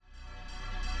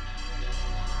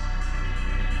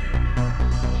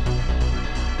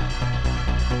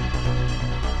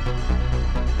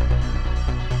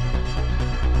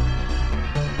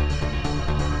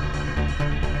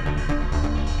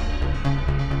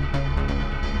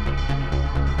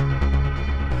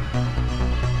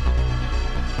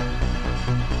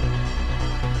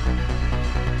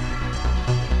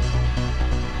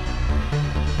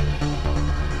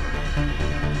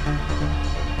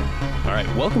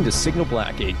Welcome to Signal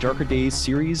Black, a Darker Days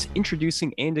series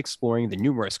introducing and exploring the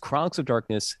numerous Chronicles of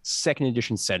Darkness 2nd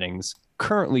edition settings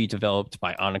currently developed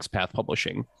by Onyx Path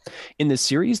Publishing. In this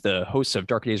series, the hosts of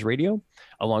Darker Days Radio,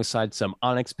 alongside some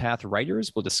Onyx Path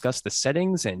writers, will discuss the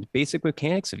settings and basic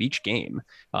mechanics of each game,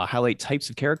 highlight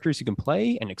types of characters you can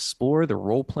play, and explore the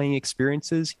role-playing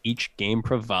experiences each game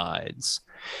provides.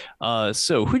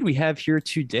 So who do we have here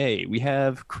today? We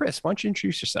have Chris. Why don't you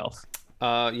introduce yourself?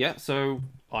 So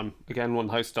I'm again one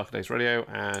host of Dark Days Radio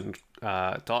and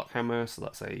Darkhammer, so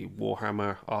that's a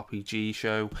Warhammer RPG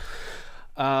show.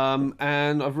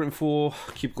 And I've written for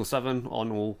Cubicle 7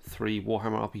 on all 3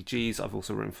 Warhammer RPGs. I've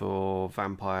also written for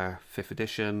Vampire 5th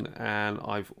edition, and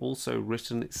I've also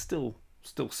written, it's still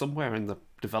somewhere in the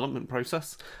development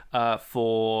process,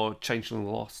 for Changeling the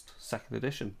Lost 2nd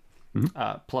edition.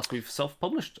 Mm-hmm. Plus we've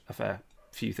self-published a fair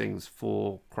few things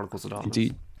for Chronicles of Darkness.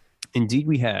 Indeed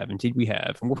we have. And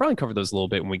we'll probably cover those a little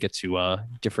bit when we get to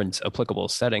different applicable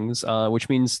settings, which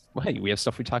means, well, hey, we have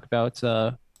stuff we talk about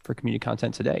for community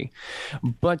content today.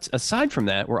 But aside from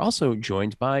that, we're also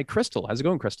joined by Crystal. How's it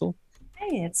going, Crystal?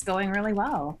 Hey, it's going really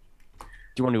well. Do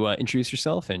you want to introduce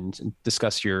yourself and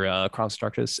discuss your Chronicles of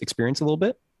Darkness experience a little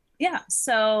bit? Yeah,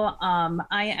 so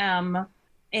I am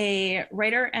a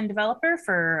writer and developer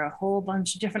for a whole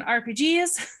bunch of different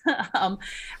RPGs,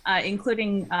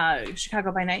 including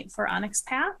Chicago by Night for Onyx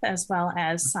Path, as well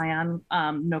as Scion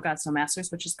No Gods, No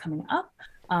Masters, which is coming up.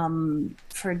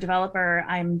 For developer,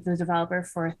 I'm the developer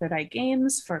for Third Eye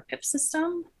Games for Pip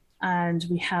System, and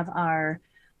we have our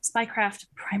Spycraft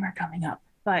primer coming up.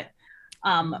 But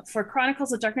for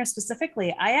Chronicles of Darkness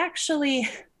specifically, I actually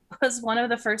was one of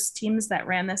the first teams that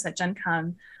ran this at Gen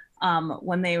Con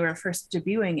when they were first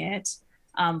debuting it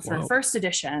for first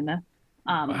edition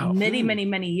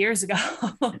many years ago.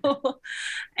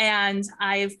 And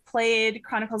I've played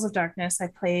Chronicles of Darkness. I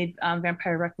played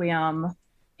Vampire Requiem,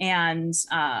 and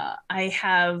I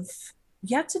have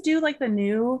yet to do like the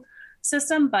new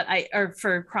system, or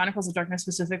for Chronicles of Darkness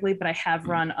specifically, but I have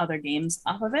run other games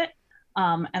off of it.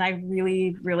 And I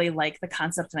really, really like the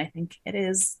concept, and I think it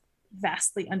is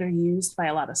vastly underused by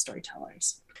a lot of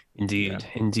storytellers.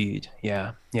 Indeed.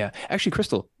 Yeah. Actually,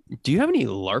 Crystal, do you have any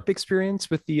LARP experience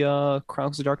with the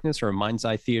Chronicles of Darkness or Mind's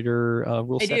Eye Theater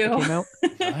rule set that came out?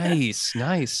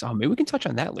 Nice. Maybe we can touch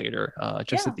on that later,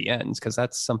 at the end, because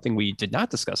that's something we did not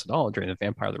discuss at all during the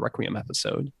Vampire the Requiem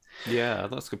episode. Yeah,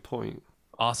 that's a good point.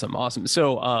 Awesome.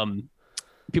 So,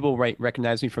 people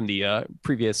recognize me from the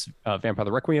previous Vampire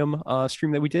the Requiem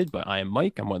stream that we did, but I am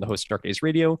Mike. I'm one of the hosts of Dark Days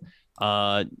Radio.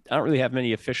 I don't really have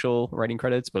many official writing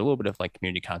credits, but a little bit of like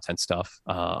community content stuff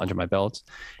under my belt.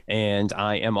 And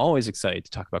I am always excited to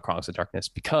talk about Chronicles of Darkness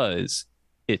because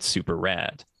it's super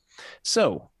rad.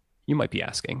 So you might be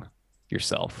asking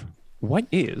yourself, what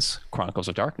is Chronicles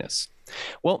of Darkness?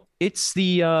 Well, it's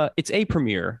a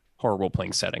premiere horror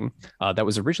role-playing setting that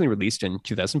was originally released in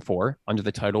 2004 under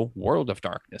the title World of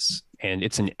Darkness. And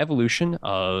it's an evolution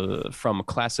from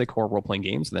classic horror role-playing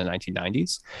games in the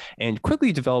 1990s and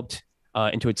quickly developed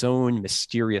into its own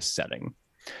mysterious setting.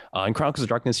 In Chronicles of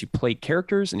Darkness, you play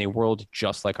characters in a world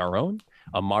just like our own,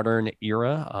 a modern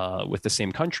era with the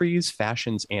same countries,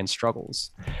 fashions, and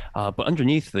struggles. But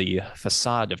underneath the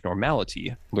facade of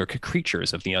normality lurk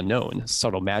creatures of the unknown,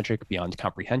 subtle magic beyond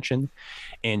comprehension,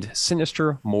 and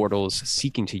sinister mortals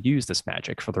seeking to use this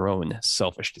magic for their own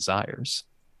selfish desires.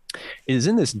 It is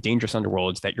in this dangerous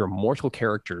underworld that your mortal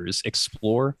characters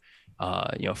explore,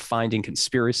 finding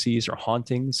conspiracies or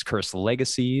hauntings, cursed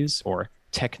legacies, or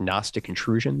tech-gnostic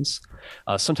intrusions.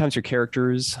 Sometimes your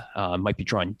characters might be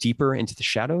drawn deeper into the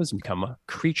shadows and become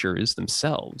creatures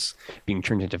themselves, being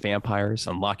turned into vampires,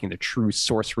 unlocking the true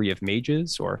sorcery of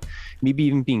mages, or maybe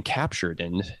even being captured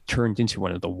and turned into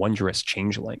one of the wondrous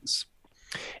changelings.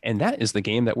 And that is the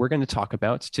game that we're going to talk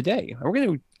about today. And we're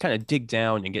going to kind of dig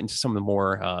down and get into some of the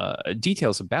more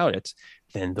details about it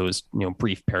than those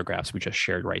brief paragraphs we just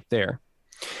shared right there.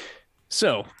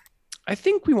 So I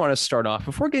think we want to start off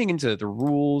before getting into the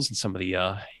rules and some of the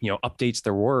updates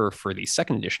there were for the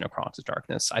 2nd edition of Chronicles of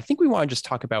Darkness. I think we want to just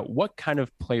talk about what kind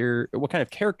of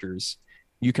characters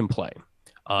you can play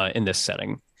in this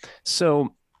setting.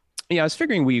 So I was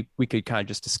figuring we could kind of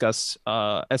just discuss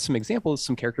as some examples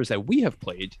some characters that we have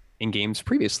played in games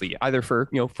previously, either for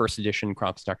 1st edition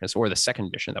Chronicles of Darkness or the 2nd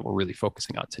edition that we're really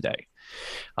focusing on today.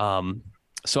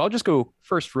 So I'll just go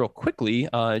first real quickly,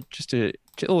 just to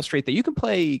illustrate that you can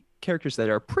play characters that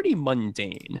are pretty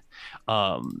mundane.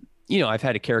 I've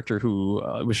had a character who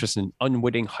was just an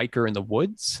unwitting hiker in the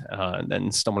woods, and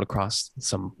then stumbled across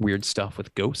some weird stuff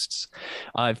with ghosts.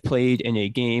 I've played in a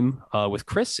game with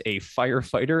Chris, a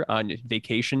firefighter on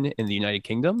vacation in the United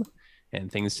Kingdom,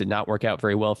 and things did not work out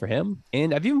very well for him.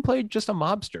 And I've even played just a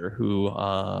mobster who,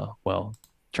 well,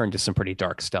 turned to some pretty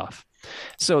dark stuff.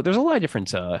 So there's a lot of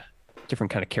different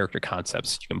kind of character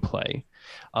concepts you can play.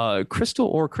 Crystal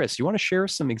or Chris, you want to share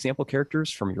some example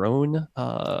characters from your own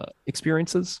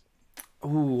experiences?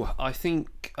 Oh, I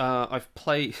think I've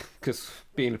played, because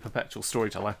being a perpetual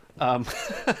storyteller,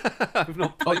 I've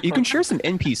not. Played you can share some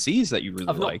NPCs that you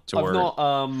really liked.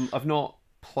 I've not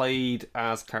played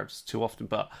as characters too often,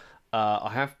 but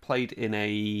I have played in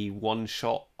a one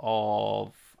shot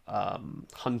of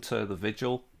Hunter the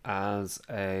Vigil as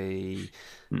a,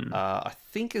 I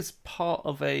think as part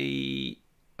of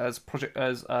is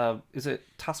it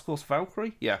Task Force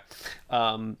Valkyrie? Yeah.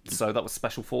 So that was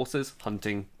special forces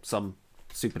hunting some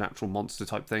supernatural monster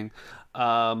type thing,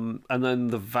 and then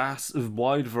the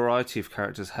wide variety of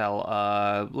characters.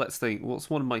 Hell, let's think. What's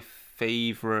one of my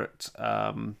favorite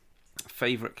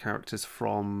characters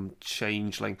from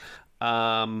Changeling?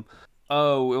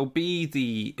 It'll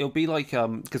be like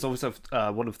because obviously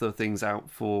one of the things out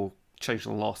for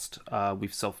Changeling Lost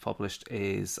we've self-published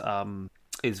is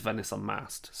Venice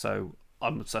Unmasked. So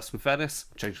I'm obsessed with Venice.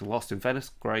 Changeling Lost in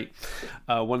Venice, great.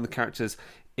 One of the characters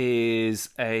is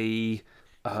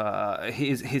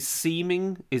his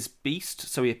seeming is beast,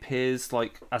 so he appears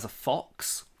like as a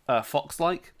fox,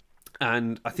 fox-like,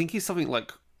 and I think he's something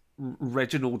like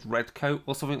Reginald Redcoat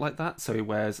or something like that. So he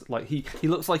wears like he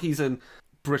looks like he's in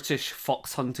British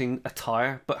fox hunting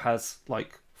attire, but has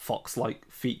like fox-like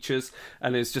features,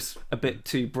 and is just a bit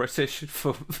too British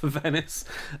for Venice.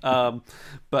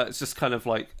 But it's just kind of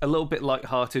like a little bit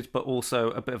light-hearted, but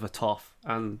also a bit of a toff,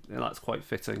 and that's quite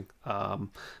fitting. And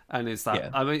is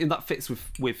that I mean, and that fits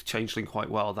with Changeling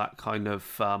quite well. That kind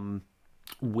of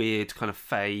weird kind of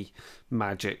fey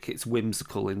magic. It's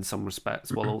whimsical in some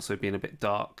respects, while also being a bit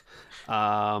dark.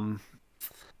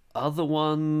 Other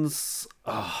ones,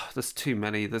 there's too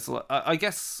many. There's, I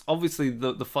guess, obviously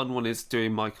the fun one is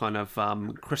doing my kind of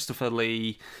Christopher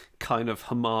Lee kind of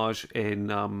homage in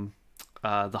The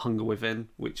Hunger Within,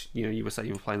 which you were saying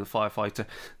you were playing the firefighter.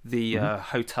 The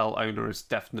hotel owner is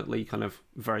definitely kind of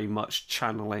very much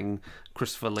channeling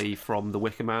Christopher Lee from The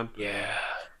Wicker Man.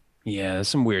 Yeah, there's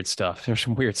some weird stuff. There's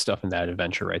some weird stuff in that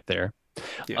adventure right there.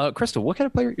 Yeah. Crystal, what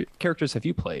kind of characters have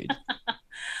you played?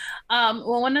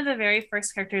 Well, one of the very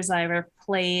first characters I ever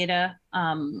played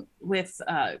with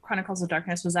Chronicles of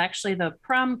Darkness was actually the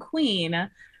prom queen,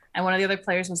 and one of the other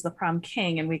players was the prom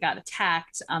king, and we got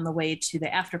attacked on the way to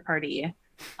the after party.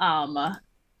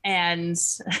 And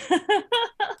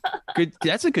good.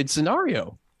 That's a good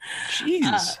scenario.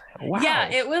 Jeez. Wow. Yeah,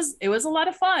 it was a lot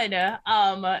of fun.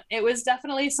 It was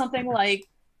definitely something like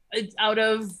out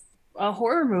of a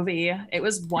horror movie. It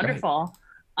was wonderful.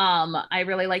 Right. I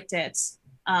really liked it.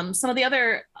 Some of the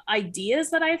other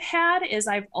ideas that I've had is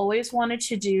I've always wanted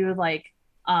to do like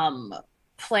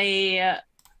play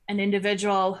an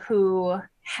individual who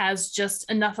has just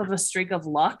enough of a streak of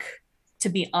luck to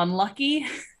be unlucky.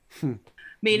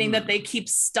 Meaning that they keep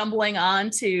stumbling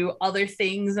onto other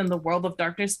things in the world of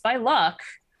darkness by luck,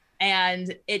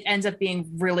 and it ends up being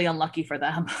really unlucky for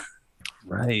them.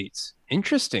 Right.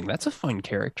 Interesting. That's a fun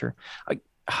character.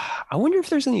 I wonder if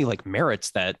there's any like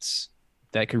merits that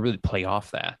could really play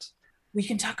off that. We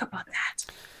can talk about that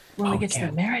when we get to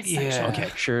the merits section.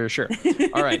 Okay, sure.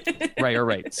 All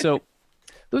right. So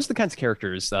those are the kinds of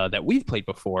characters that we've played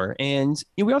before, and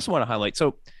we also want to highlight.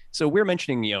 So we're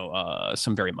mentioning,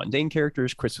 some very mundane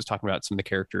characters. Chris was talking about some of the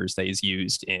characters that he's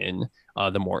used in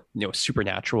the more,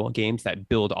 supernatural games that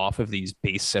build off of these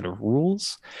base set of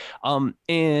rules.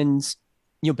 And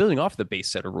building off the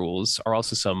base set of rules are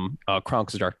also some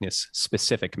Chronicles of Darkness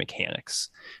specific mechanics.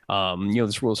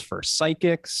 There's rules for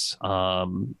psychics.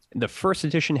 The first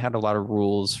edition had a lot of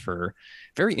rules for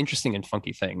very interesting and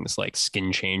funky things like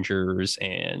skin changers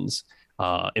and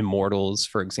immortals,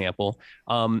 for example.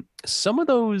 Some of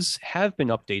those have been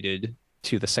updated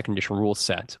to the second edition rule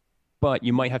set, but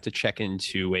you might have to check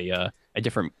into a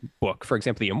different book. For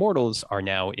example, the immortals are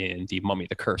now in the Mummy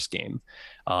the Curse game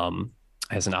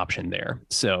as an option there.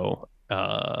 So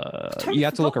you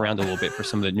have to look around a little bit for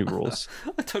some of the new rules.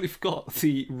 I totally forgot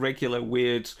the regular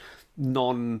weird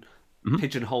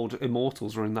non-pigeonholed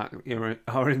immortals are in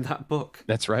that book.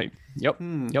 That's right. Yep.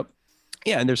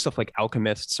 Yeah, and there's stuff like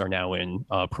alchemists are now in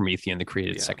Promethean, the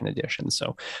created second edition.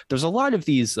 So there's a lot of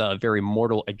these very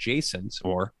mortal adjacent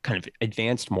or kind of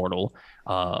advanced mortal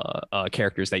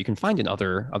characters that you can find in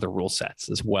other rule sets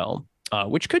as well,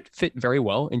 which could fit very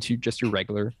well into just your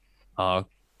regular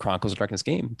Chronicles of Darkness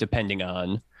game, depending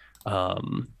on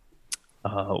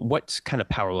what kind of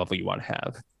power level you want to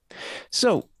have.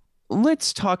 So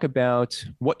let's talk about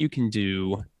what you can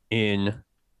do in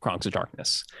Chronicles of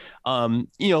Darkness.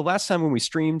 Last time when we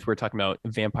streamed, we were talking about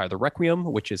Vampire the Requiem,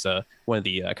 which is one of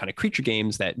the kind of creature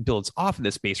games that builds off of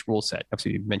this base rule set, as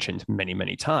we mentioned many,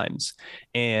 many times.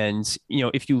 And,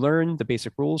 if you learn the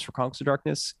basic rules for Chronicles of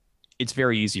Darkness, it's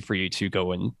very easy for you to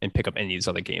go and pick up any of these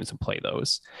other games and play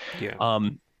those. Yeah.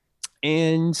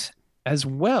 And as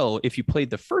well, if you played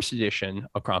the first edition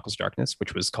of Chronicles of Darkness,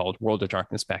 which was called World of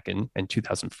Darkness back in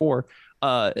 2004,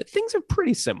 things are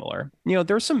pretty similar.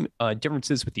 There's some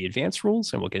differences with the advanced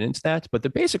rules, and we'll get into that, but the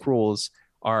basic rules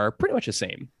are pretty much the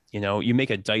same. You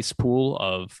make a dice pool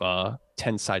of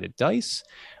 10-sided dice,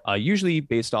 usually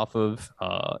based off of,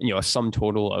 a sum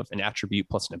total of an attribute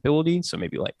plus an ability. So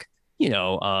maybe like,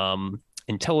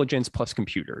 intelligence plus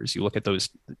computers. You look at those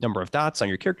number of dots on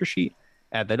your character sheet,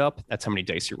 add that up. That's how many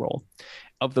dice you roll.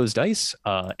 Of those dice,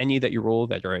 any that you roll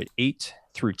that are at 8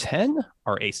 through 10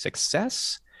 are a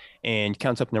success, and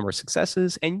counts up number of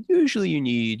successes. And usually you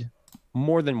need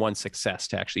more than one success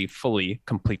to actually fully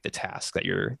complete the task that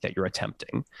you're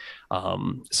attempting.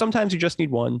 Sometimes you just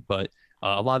need one, but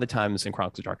a lot of the times in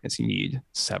Chronicles of Darkness, you need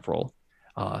several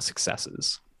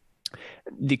successes.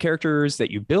 The characters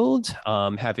that you build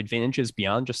have advantages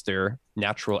beyond just their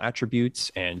natural attributes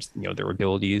and their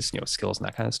abilities, skills and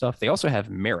that kind of stuff. They also have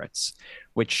merits,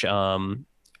 which are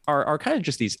kind of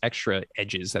just these extra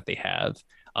edges that they have,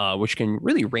 which can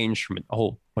really range from a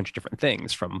whole bunch of different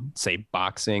things, from say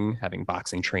boxing, having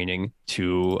boxing training,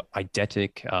 to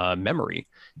eidetic memory,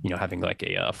 having like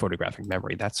a photographic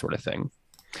memory, that sort of thing.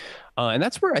 And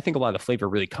that's where I think a lot of the flavor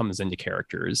really comes into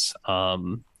characters.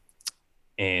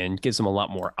 And gives them a lot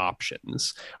more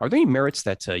options. Are there any merits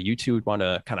that you two would want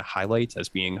to kind of highlight as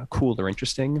being cool or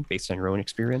interesting based on your own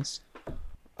experience?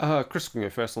 Chris can go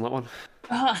first on that one.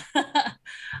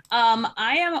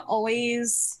 I am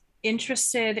always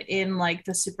interested in like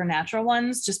the supernatural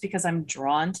ones just because I'm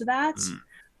drawn to that.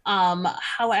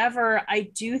 However, I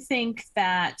do think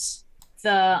that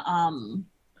the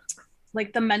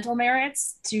like the mental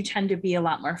merits do tend to be a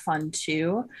lot more fun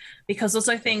too, because those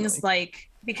are things like,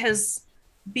 because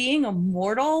being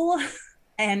immortal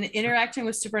and interacting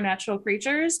with supernatural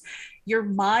creatures, your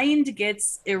mind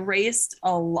gets erased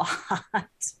a lot.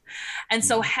 And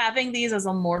so having these as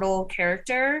a mortal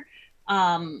character,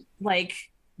 like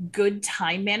good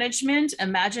time management,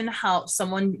 imagine how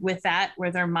someone with that,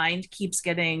 where their mind keeps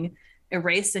getting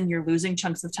erased and you're losing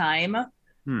chunks of time.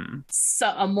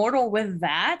 So a mortal with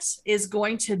that is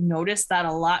going to notice that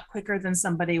a lot quicker than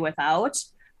somebody without,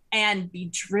 and be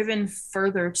driven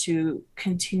further to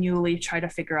continually try to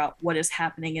figure out what is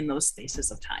happening in those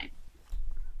spaces of time.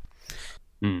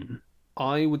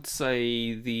 I would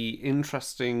say the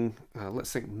interesting,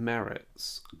 let's think,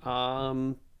 merits.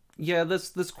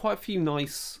 There's quite a few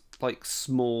nice, like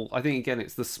small, I think again,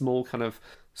 it's the small kind of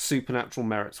supernatural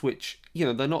merits, which,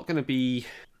 they're not going to be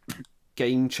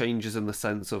game changers in the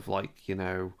sense of like,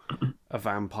 a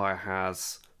vampire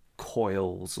has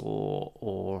coils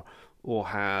or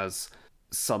has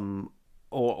some,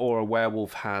 or a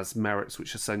werewolf has merits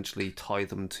which essentially tie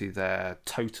them to their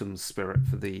totem spirit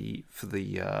for the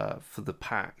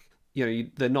pack.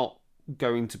 They're not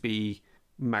going to be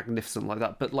magnificent like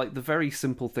that, but like the very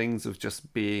simple things of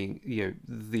just being,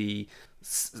 the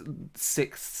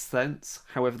sixth sense,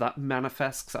 however that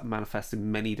manifests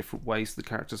in many different ways to the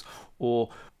characters, or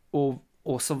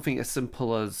something as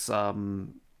simple as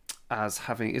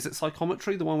having, is it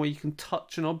psychometry, the one where you can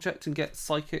touch an object and get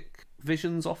psychic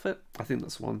visions off it? I think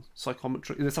that's one.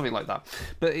 Psychometry, there's something like that.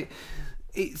 But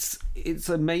it's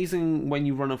amazing when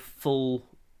you run a full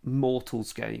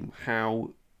Mortals game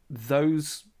how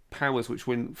those powers, which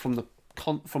win from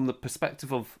the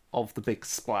perspective of the big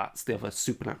splats, the other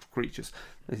supernatural creatures,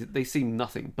 they seem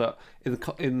nothing. But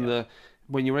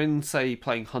when you're in, say,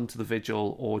 playing Hunter the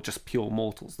Vigil or just pure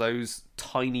Mortals, those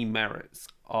tiny merits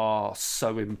are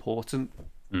so important.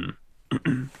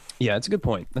 Yeah, that's a good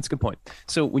point.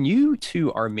 So when you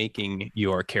two are making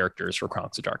your characters for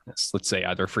Chronicles of Darkness, let's say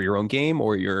either for your own game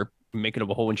or you're making up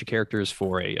a whole bunch of characters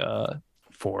for an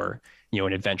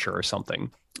adventure or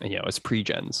something, as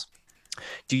pre-gens,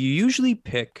 do you usually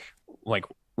pick, like,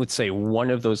 let's say one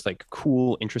of those like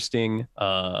cool, interesting,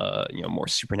 more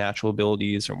supernatural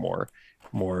abilities or more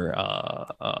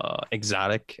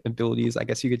exotic abilities, I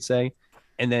guess you could say,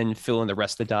 and then fill in the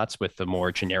rest of the dots with the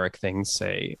more generic things,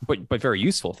 say, but very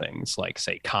useful things like,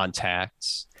 say,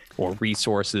 contacts or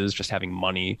resources, just having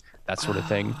money, that sort of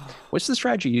thing? What's the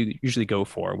strategy you usually go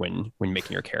for when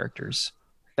making your characters?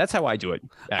 That's how I do it.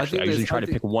 Actually, I usually try to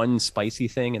pick one spicy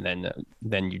thing, and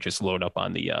then you just load up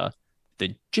on the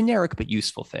the generic but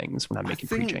useful things when I'm making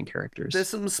think pre-gen characters. There's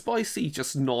some spicy,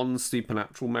 just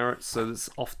non-supernatural merits, so there's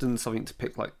often something to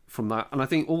pick like from that. And I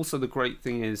think also the great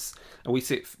thing is, and we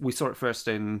saw it first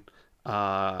in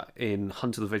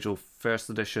Hunt of the Vigil first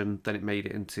edition, then it made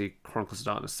it into Chronicles of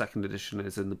Darkness second edition,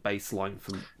 is in the baseline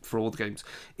for all the games,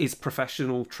 is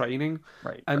professional training.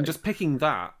 Right. And just picking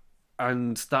that,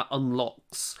 and that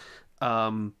unlocks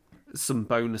some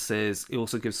bonuses. It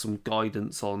also gives some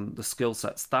guidance on the skill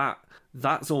sets.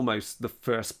 That's almost the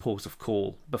first port of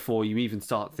call before you even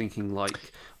start thinking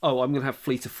like, oh, I'm going to have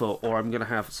Fleet of Foot, or I'm going to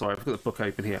have, sorry, I've got the book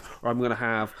open here, or I'm going to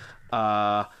have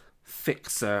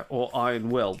Fixer or Iron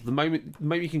Will. The moment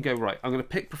you can go, right, I'm going to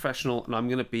pick professional, and I'm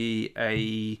going to be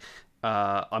a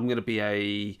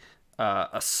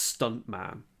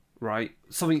stuntman, right?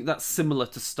 Something that's similar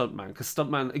to stuntman, because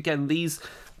stuntman, again, these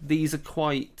are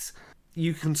quite.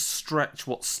 You can stretch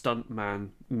what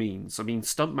stuntman means. I mean,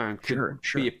 stuntman could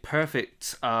be a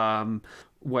perfect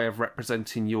way of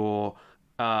representing your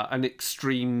an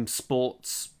extreme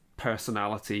sports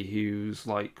personality who's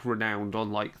like renowned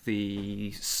on like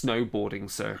the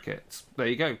snowboarding circuit. There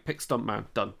you go, pick stuntman,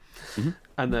 done.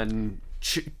 And then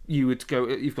you would go.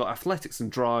 You've got athletics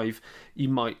and drive. You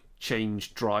might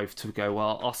change drive to go,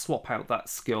 well, I'll swap out that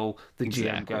skill. The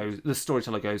GM goes, the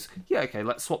storyteller goes, yeah, okay,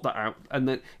 let's swap that out, and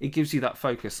then it gives you that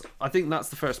focus. I think that's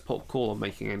the first port of call on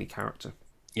making any character.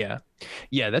 Yeah,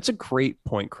 that's a great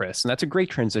point, Chris, and that's a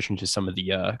great transition to some of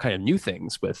the kind of new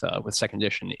things with second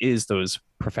edition is those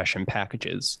profession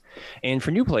packages. And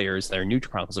for new players that are new to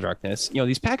Chronicles of Darkness,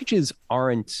 these packages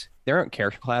aren't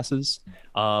character classes,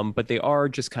 but they are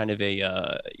just kind of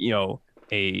a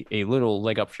little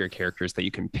leg up for your characters that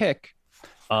you can pick,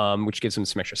 which gives them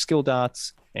some extra skill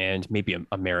dots and maybe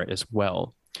a merit as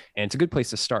well. And it's a good place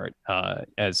to start,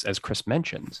 as Chris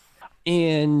mentioned.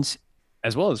 And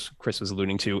as well as Chris was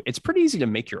alluding to, it's pretty easy to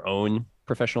make your own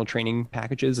professional training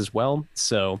packages as well.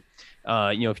 So,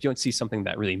 if you don't see something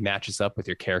that really matches up with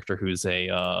your character who's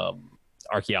a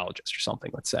archaeologist or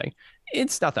something, let's say,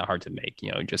 it's not that hard to make.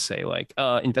 Just say like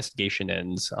investigation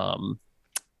and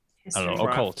I don't know,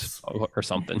 occult or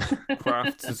something.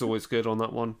 Crafts is always good on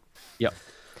that one. Yep.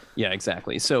 Yeah,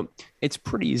 exactly. So it's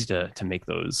pretty easy to make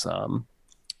those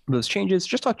changes.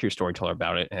 Just talk to your storyteller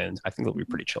about it, and I think they'll be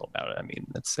pretty chill about it. I mean,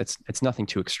 it's nothing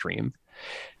too extreme.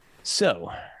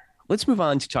 So let's move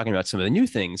on to talking about some of the new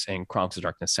things in Chronicles of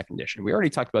Darkness Second Edition. We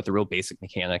already talked about the real basic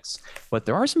mechanics, but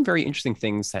there are some very interesting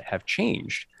things that have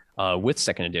changed with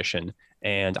Second Edition,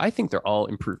 and I think they're all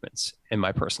improvements, in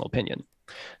my personal opinion.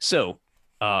 So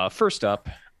first up,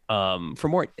 for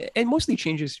more, and most of the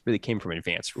changes really came from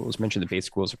advanced rules. I mentioned the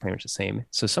basic rules are pretty much the same.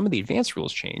 So some of the advanced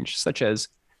rules changed, such as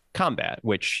combat,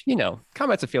 which,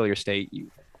 combat's a failure state.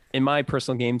 In my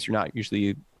personal games, you're not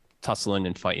usually tussling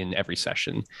and fighting every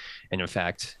session. And in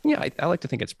fact, I like to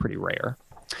think it's pretty rare.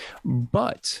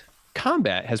 But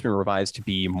combat has been revised to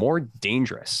be more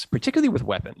dangerous, particularly with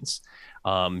weapons,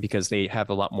 because they have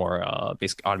a lot more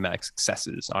basic automatic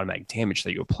successes, automatic damage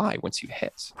that you apply once you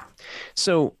hit.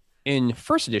 So in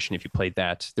first edition, if you played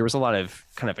that, there was a lot of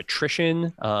kind of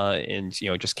attrition and,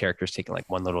 just characters taking like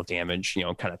one little damage,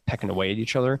 kind of pecking away at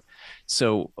each other.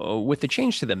 So with the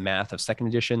change to the math of second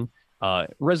edition,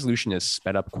 resolution is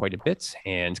sped up quite a bit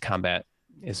and combat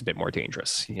is a bit more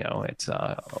dangerous. It's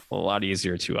a lot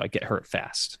easier to get hurt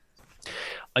fast.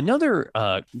 Another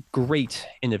great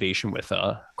innovation with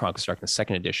Chronicles of Darkness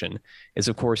Second Edition is,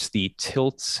 of course, the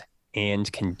tilts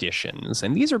and conditions.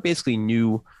 And these are basically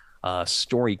new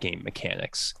story game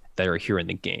mechanics that are here in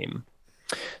the game.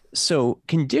 So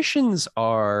conditions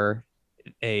are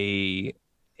a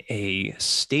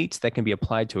state that can be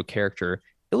applied to a character,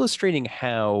 illustrating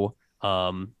how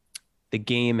the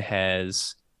game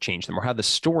has changed them or how the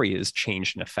story has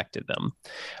changed and affected them.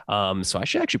 So I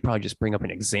should actually probably just bring up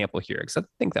an example here because I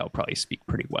think that will probably speak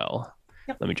pretty well.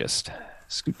 Yep. Let me just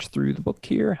scooch through the book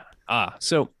here.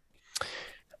 So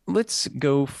let's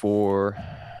go for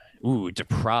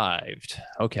deprived.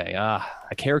 Okay.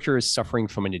 A character is suffering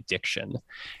from an addiction.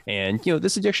 And,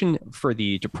 this addiction for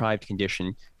the deprived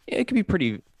condition, it could be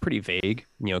pretty vague.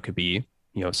 It could be,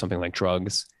 something like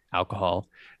drugs, alcohol,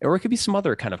 or it could be some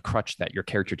other kind of crutch that your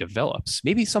character develops,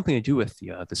 maybe something to do with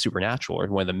the supernatural or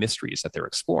one of the mysteries that they're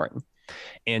exploring.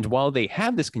 And while they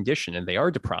have this condition and they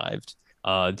are deprived,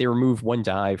 they remove one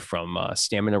die from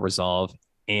stamina, resolve,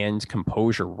 and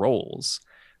composure rolls.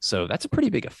 So that's a pretty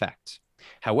big effect.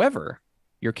 However,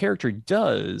 your character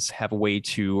does have a way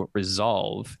to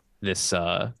resolve this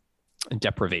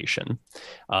deprivation.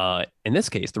 In this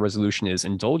case, the resolution is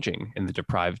indulging in the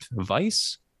deprived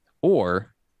vice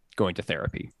or going to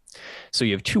therapy. So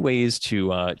you have two ways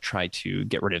to try to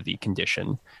get rid of the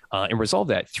condition and resolve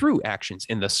that through actions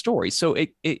in the story. So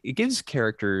it gives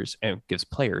characters and gives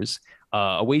players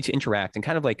a way to interact and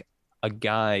kind of like a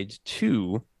guide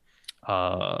to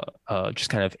just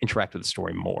kind of interact with the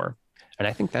story more. And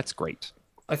I think that's great.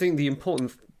 I think the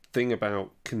important thing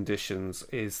about conditions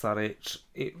is that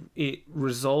it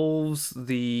resolves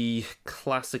the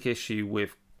classic issue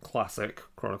with classic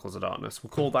Chronicles of Darkness.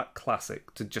 We'll call that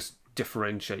classic to just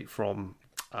differentiate from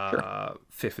Sure.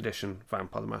 5th edition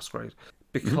Vampire the Masquerade,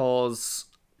 because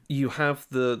you have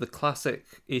the classic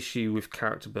issue with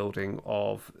character building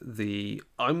of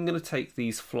I'm going to take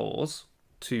these flaws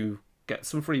to get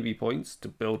some freebie points to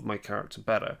build my character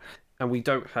better, and we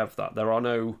don't have that. There are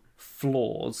no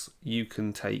flaws you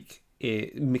can take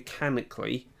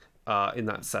mechanically in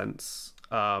that sense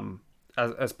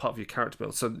as part of your character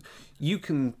build. So you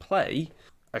can play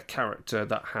a character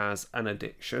that has an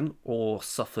addiction or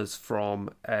suffers from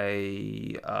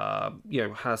has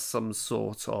some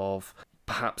sort of,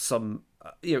 perhaps some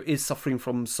is suffering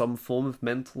from some form of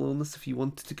mental illness, if you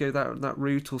wanted to go that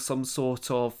route, or some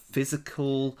sort of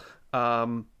physical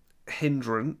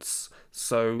hindrance,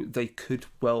 so they could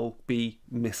well be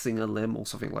missing a limb or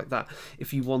something like that,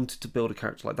 if you wanted to build a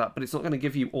character like that. But it's not going to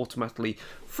give you automatically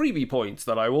freebie points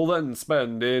that I will then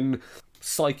spend in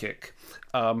psychic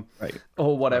or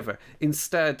whatever. Right.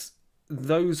 Instead,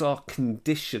 those are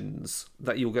conditions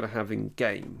that you're going to have in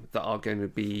game that are going to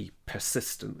be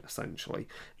persistent, essentially,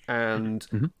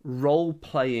 and role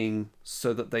playing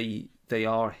so that they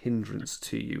are a hindrance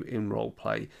to you in role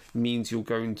play means you're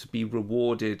going to be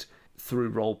rewarded through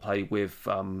role play with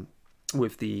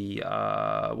the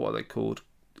what are they called,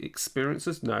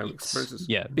 experiences? No, experiences.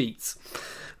 Yeah, beats.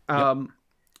 And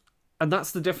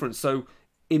that's the difference. So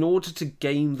in order to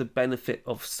gain the benefit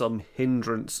of some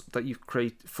hindrance that you've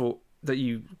created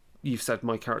you've said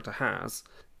my character has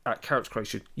at character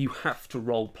creation, you have to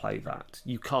role play that.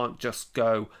 You can't just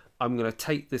go, I'm going to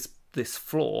take this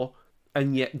flaw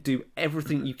and yet do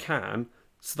everything you can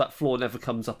so that flaw never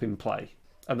comes up in play.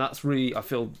 And that's really, I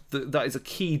feel that is a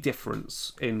key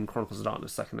difference in Chronicles of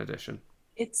Darkness 2nd edition.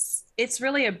 It's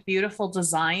really a beautiful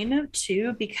design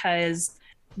too, because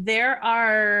there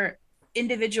are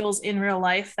individuals in real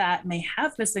life that may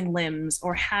have missing limbs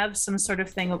or have some sort of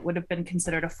thing that would have been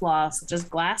considered a flaw, such as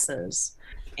glasses.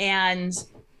 And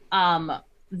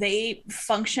they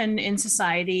function in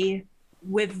society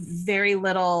with very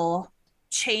little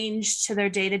change to their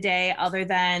day-to-day other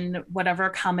than whatever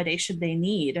accommodation they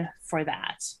need for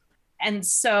that. And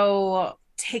so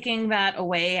taking that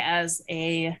away as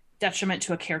a detriment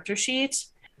to a character sheet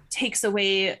takes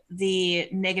away the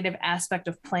negative aspect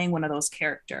of playing one of those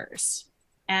characters.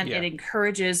 And it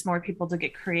encourages more people to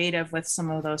get creative with some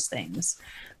of those things.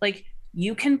 Like,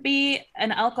 you can be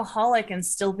an alcoholic and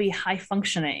still be high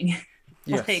functioning.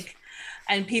 Yes.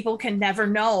 And people can never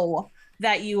know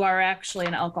that you are actually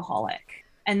an alcoholic.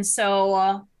 And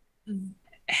so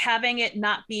having it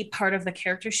not be part of the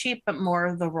character sheet, but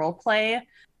more the role play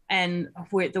and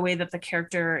the way that the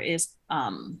character is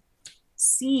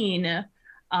seen,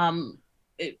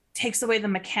 it takes away the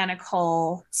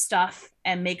mechanical stuff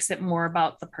and makes it more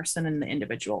about the person and the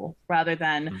individual, rather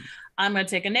than I'm going to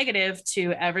take a negative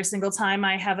to every single time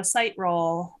I have a sight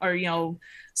roll or,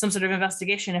 some sort of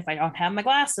investigation. If I don't have my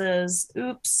glasses,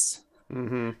 oops.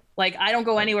 Like, I don't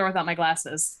go anywhere without my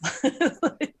glasses.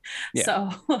 So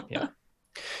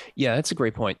yeah, that's a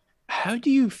great point. How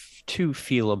do you two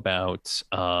feel about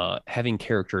having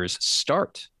characters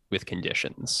start with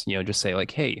conditions? Just say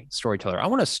like, hey, storyteller, I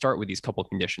want to start with these couple of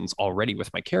conditions already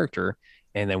with my character,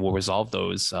 and then we'll resolve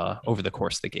those over the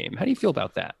course of the game. How do you feel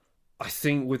about that? I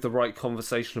think with the right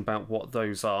conversation about what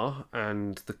those are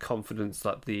and the confidence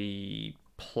that the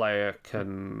player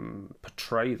can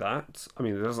portray that. I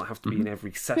mean, it doesn't have to be in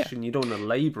every session. You don't want to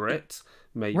labor it.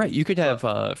 Maybe. Right. You could have,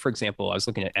 for example, I was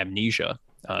looking at amnesia.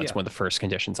 It's one of the first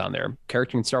conditions on there.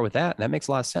 Character can start with that, and that makes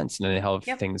a lot of sense. And then they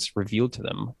have things revealed to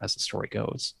them as the story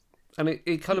goes. And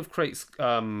it kind of creates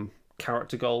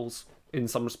character goals in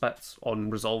some respects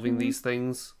on resolving these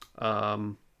things.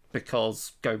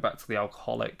 Because going back to the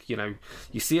alcoholic,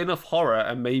 you see enough horror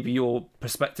and maybe your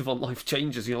perspective on life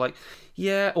changes. You're like,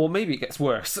 yeah, or maybe it gets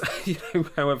worse,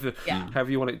 however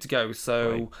you want it to go.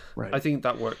 So right. I think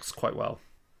that works quite well.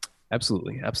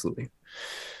 Absolutely.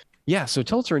 Yeah, so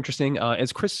tilts are interesting.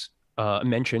 As Chris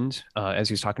mentioned, as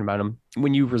he was talking about them,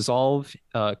 when you resolve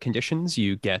conditions,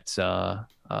 you get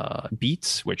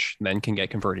beats, which then can get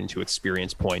converted into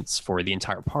experience points for the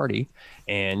entire party.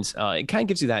 And it kind of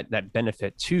gives you that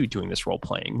benefit to doing this role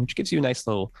playing, which gives you a nice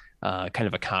little kind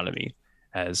of economy.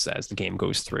 as the game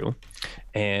goes through,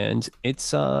 and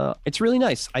it's really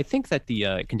nice. I think that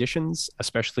the conditions,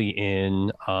 especially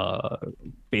in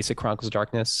basic Chronicles of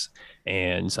Darkness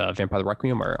and Vampire the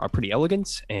Requiem, are pretty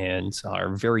elegant and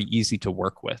are very easy to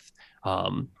work with.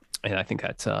 And I think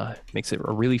that makes it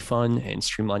a really fun and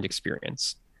streamlined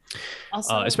experience.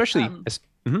 Also, Especially, please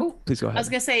go I was ahead.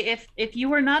 gonna say, if you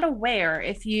were not aware,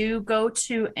 if you go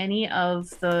to any of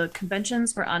the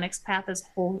conventions where Onyx Path is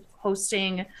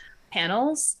hosting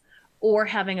panels or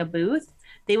having a booth,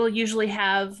 they will usually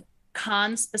have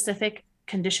con-specific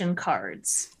condition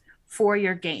cards for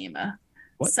your game.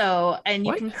 What? So, and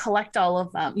you What? can collect all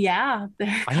of them. Yeah, they're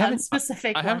I haven't.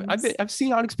 con-specific I haven't. ones. I've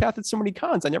seen Onyx Path at so many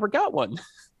cons. I never got one.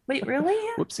 Wait, really?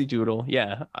 Whoopsie doodle.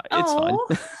 Yeah, it's Oh,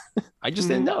 fine. I just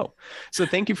didn't know. So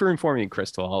thank you for informing me,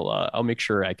 Crystal. I'll make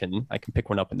sure I can pick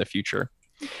one up in the future.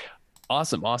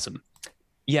 Awesome, awesome.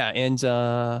 Yeah, and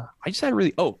I just had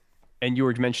really. Oh, and you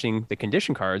were mentioning the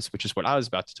condition cards, which is what I was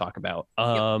about to talk about.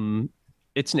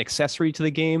 It's an accessory to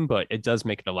the game, but it does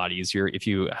make it a lot easier if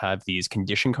you have these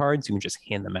condition cards. You can just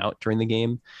hand them out during the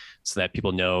game, so that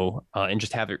people know, and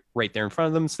just have it right there in front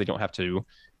of them, so they don't have to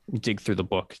dig through the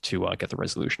book to get the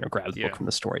resolution or grab the book from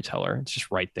the storyteller. It's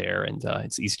just right there, and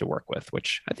it's easy to work with,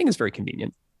 which I think is very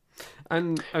convenient.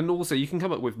 And also you can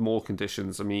come up with more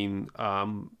conditions. I mean,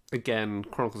 again,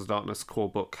 Chronicles of Darkness core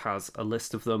book has a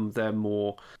list of them. They're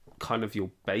more kind of your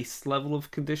base level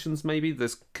of conditions. Maybe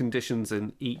there's conditions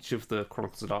in each of the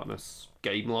Chronicles of Darkness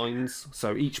game lines.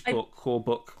 So each core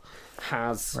book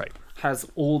has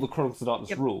all the Chronicles of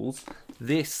Darkness rules.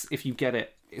 This, if you get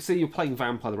it, say you're playing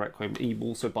Vampire the Requiem and you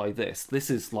also buy this. This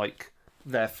is like,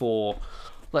 therefore,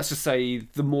 let's just say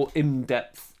the more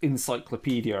in-depth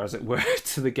encyclopedia, as it were,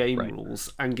 to the game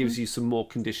rules, and gives you some more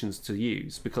conditions to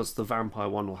use, because the Vampire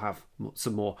one will have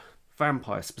some more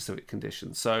vampire-specific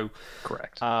conditions. So,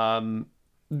 correct.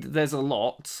 There's a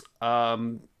lot.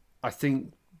 I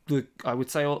think I would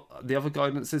say the other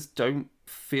guidances don't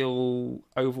feel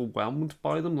overwhelmed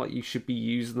by them. Like, you should be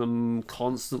using them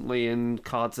constantly in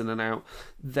cards in and out.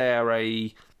 They're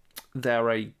a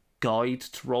guide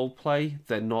to roleplay.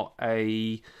 They're not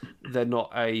a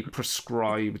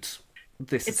prescribed.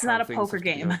 It's not a poker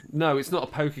game. No, it's not a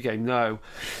poker game. No.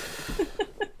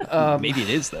 Maybe it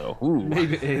is though. Ooh.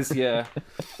 Maybe it is. Yeah.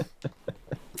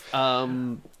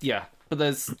 Yeah. But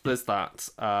there's that.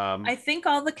 I think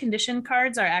all the condition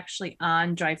cards are actually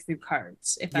on drive-through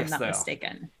cards, if I'm not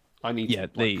mistaken. I need. Yeah,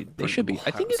 they should be.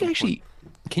 I think you can actually.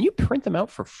 Can you print them out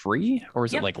for free, or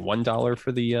is it like $1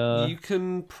 for the? You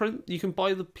can print. You can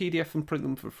buy the PDF and print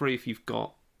them for free if you've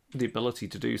got the ability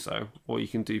to do so, or you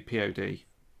can do POD.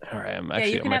 All right,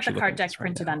 you can have the card deck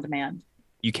printed on demand.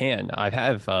 You can. I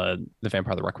have the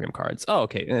Vampire the Requiem cards. Oh,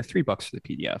 okay. $3 for the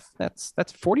PDF. That's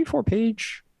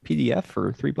 44-page PDF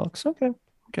for $3.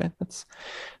 Okay, that's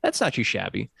not too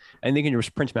shabby. And you can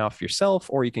just print them out for yourself,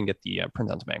 or you can get the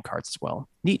print on demand cards as well.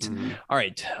 Neat. All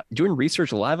right, doing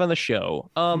research live on the show.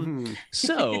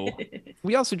 So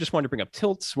we also just wanted to bring up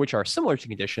tilts, which are similar to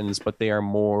conditions, but they are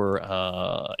more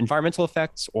environmental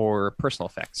effects or personal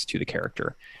effects to the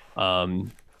character.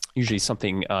 Usually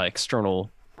something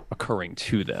external occurring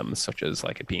to them, such as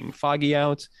like it being foggy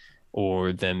out,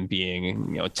 or them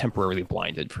being, temporarily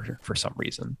blinded for some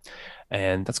reason.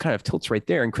 And that's kind of tilts right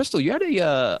there. And Crystal, you had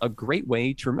a great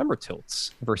way to remember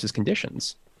tilts versus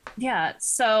conditions. Yeah.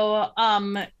 So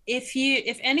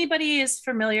if anybody is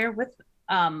familiar with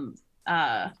now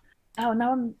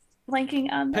I'm blanking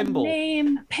on the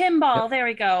name. Pinball. Yep. There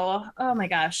we go. Oh my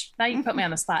gosh. Now you put me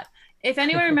on the spot. If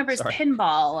anyone remembers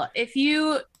pinball, if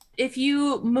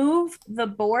you move the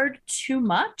board too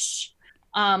much,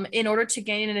 in order to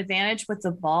gain an advantage with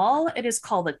the ball, it is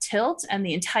called a tilt, and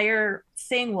the entire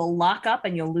thing will lock up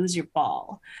and you'll lose your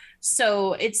ball.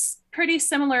 So it's pretty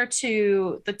similar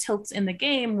to the tilts in the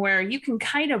game, where you can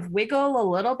kind of wiggle a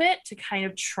little bit to kind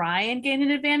of try and gain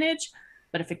an advantage.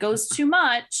 But if it goes too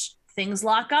much, things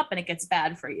lock up and it gets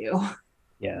bad for you.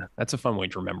 Yeah, that's a fun way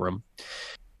to remember them.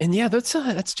 And yeah, that's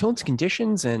tilts,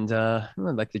 conditions, and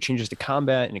like the changes to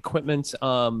combat and equipment.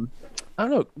 I don't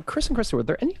know, Chris and Crystal, were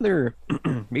there any other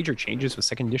major changes with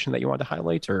second edition that you wanted to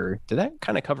highlight, or did that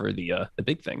kind of cover the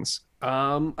big things?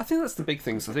 I think that's the big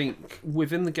things. I think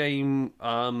within the game,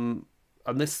 and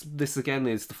this again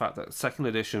is the fact that second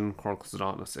edition Chronicles of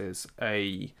Darkness is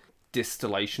a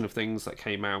distillation of things that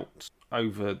came out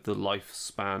over the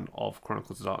lifespan of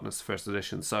Chronicles of Darkness first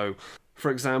edition. So, for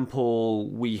example,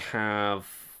 we've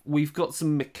got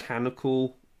some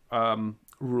mechanical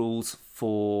rules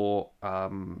for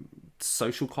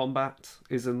social combat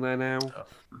is in there now.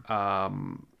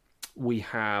 We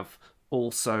have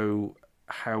also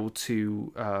how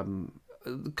to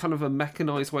kind of a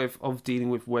mechanized way of dealing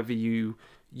with whether you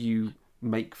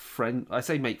make friends. I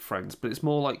say make friends, but it's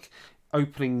more like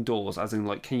opening doors, as in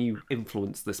like, can you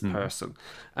influence this person?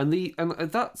 And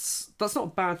that's not a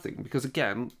bad thing, because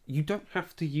again, you don't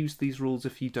have to use these rules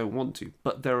if you don't want to,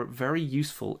 but they're very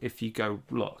useful if you go,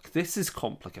 look, this is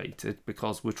complicated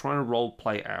because we're trying to role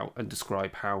play it out and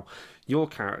describe how your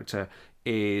character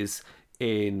is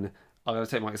in. I'm going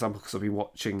to take my example because I've been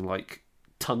watching like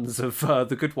tons of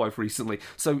The Good Wife recently.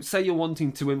 So say you're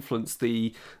wanting to influence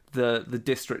the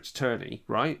district attorney,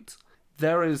 right?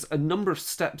 There is a number of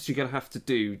steps you're going to have to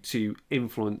do to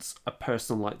influence a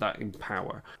person like that in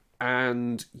power.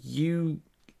 And you,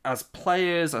 as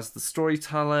players, as the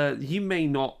storyteller, you may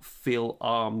not feel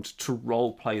armed to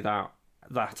roleplay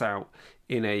that out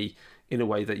in a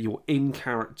way that you're in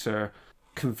character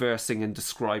conversing and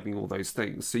describing all those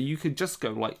things. So you could just go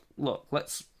like, look,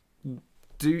 let's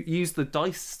use the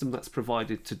dice system that's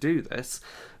provided to do this,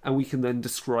 and we can then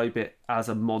describe it as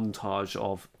a montage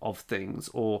of things,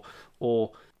 or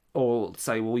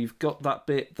say, well, you've got that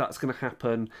bit that's going to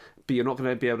happen, but you're not going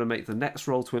to be able to make the next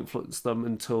roll to influence them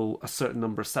until a certain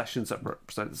number of sessions that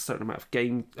represent a certain amount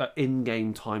of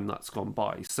in-game time that's gone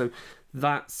by. So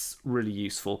that's really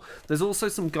useful. There's also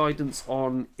some guidance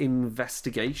on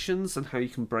investigations and how you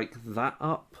can break that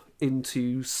up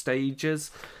into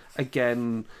stages.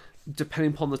 Again,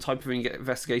 depending upon the type of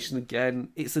investigation, again,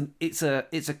 it's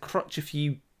a crutch if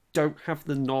you don't have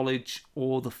the knowledge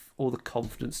or the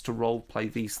confidence to role play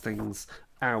these things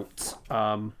out,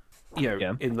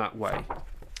 in that way.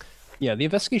 Yeah, the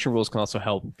investigation rules can also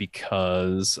help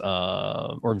because,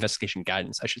 or investigation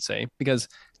guidance, I should say, because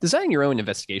designing your own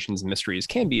investigations and mysteries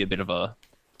can be a bit of a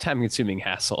time-consuming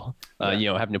hassle.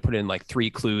 Having to put in like 3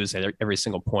 clues at every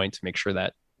single point to make sure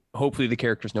that hopefully the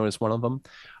characters notice one of them,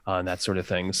 and that sort of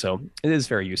thing. So it is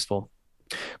very useful.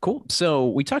 Cool. So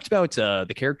we talked about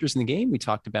the characters in the game. We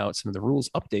talked about some of the rules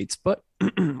updates, but why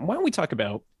don't we talk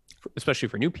about, especially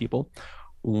for new people,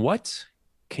 what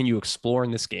can you explore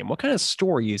in this game? What kind of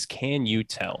stories can you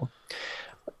tell?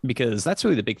 Because that's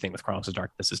really the big thing with Chronicles of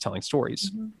Darkness, is telling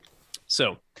stories. Mm-hmm.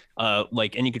 So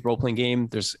like any good role-playing game,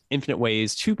 there's infinite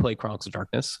ways to play Chronicles of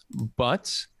Darkness,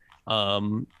 but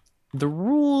the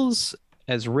rules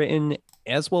as written,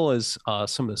 as well as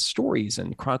some of the stories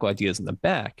and chronicle ideas in the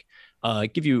back,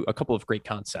 give you a couple of great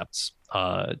concepts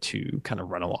to kind of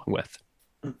run along with.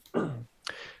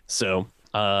 So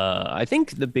I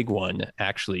think the big one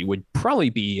actually would probably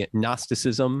be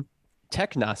Gnosticism,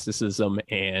 tech Gnosticism,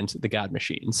 and the God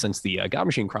Machine, since the God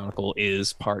Machine Chronicle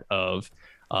is part of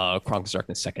Chronicles of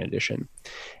Darkness 2nd Edition.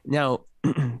 Now,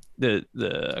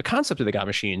 the concept of the God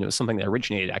Machine was something that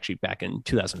originated actually back in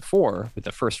 2004 with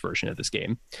the first version of this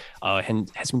game,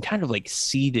 and has been kind of like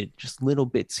seeded just little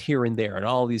bits here and there in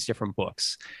all these different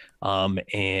books.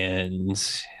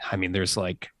 And I mean, there's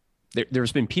like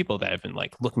there's been people that have been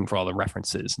like looking for all the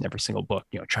references in every single book,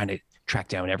 trying to track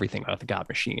down everything about the God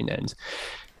Machine. And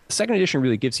the 2nd edition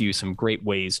really gives you some great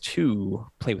ways to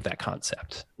play with that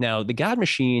concept. Now, the God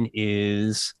Machine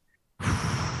is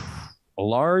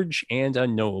large and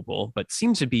unknowable, but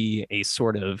seems to be a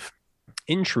sort of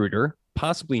intruder,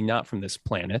 possibly not from this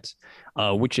planet,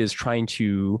 which is trying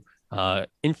to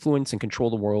influence and control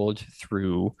the world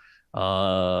through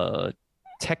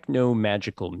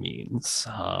techno-magical means.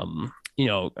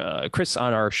 Chris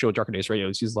on our show Darker Days Radio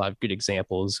has used a lot of good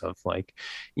examples of like,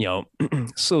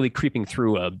 slowly creeping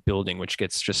through a building, which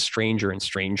gets just stranger and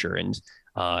stranger and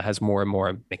has more and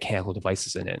more mechanical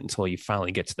devices in it, until you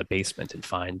finally get to the basement and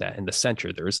find that in the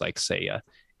center there's like, say,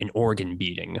 an organ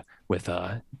beating with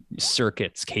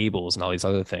circuits, cables, and all these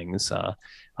other things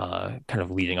kind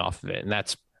of leading off of it. And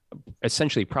that's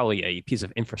essentially probably a piece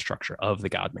of infrastructure of the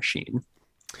God Machine.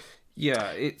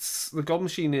 Yeah, it's the God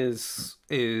Machine is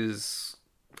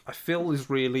I feel is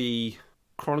really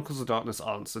Chronicles of Darkness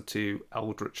answer to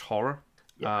Eldritch horror.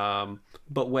 Yeah.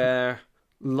 But where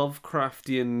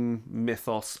Lovecraftian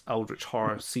mythos Eldritch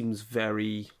horror seems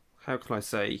very, how can I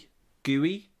say,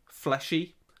 gooey,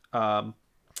 fleshy, and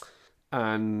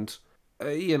and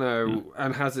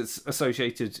has its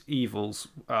associated evils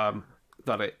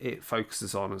that it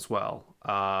focuses on as well,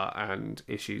 and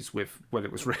issues with when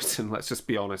it was written. Let's just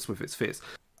be honest with its fears.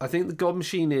 I think the God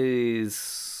Machine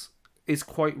is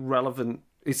quite relevant.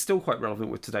 It's still quite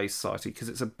relevant with today's society, because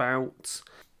it's about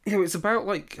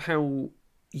like how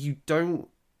you don't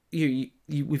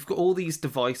we've got all these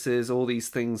devices, all these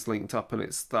things linked up, and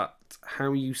it's that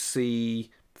how you see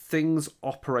things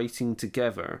operating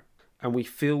together, and we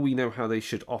feel we know how they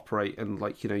should operate, and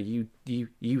like you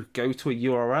go to a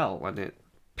URL and it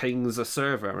pings a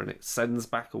server and it sends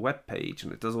back a web page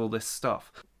and it does all this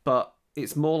stuff, but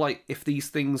it's more like if these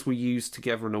things were used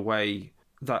together in a way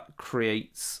that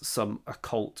creates some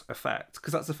occult effect,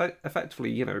 because that's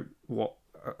effectively, you know, what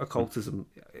occultism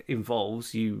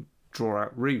involves. You draw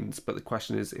out runes, but the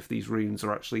question is if these runes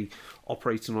are actually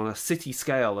operating on a city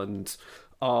scale and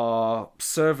are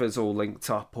servers all linked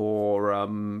up, or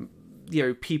you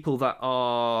know, people that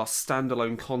are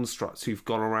standalone constructs who've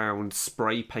gone around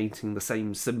spray painting the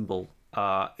same symbol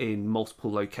in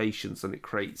multiple locations, and it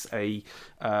creates a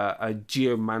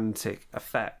geomantic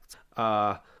effect.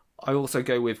 I also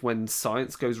go with when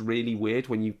science goes really weird,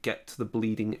 when you get to the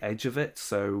bleeding edge of it.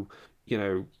 So, you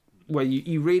know, where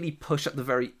you really push at the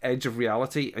very edge of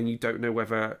reality and you don't know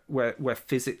where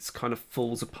physics kind of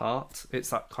falls apart. It's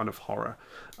that kind of horror.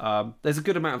 There's a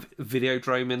good amount of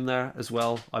Videodrome in there as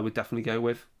well, I would definitely go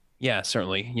with. Yeah,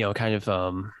 certainly. You know, kind of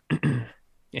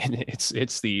and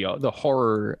it's the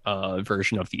horror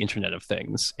version of the Internet of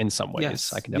Things in some ways.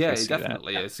 Yes. I can definitely see it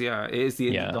definitely that. is. Yeah, it is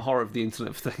the horror of the Internet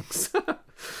of Things.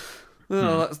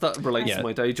 That relates to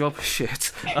my day job.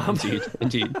 Shit.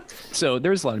 Indeed. So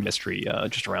there's a lot of mystery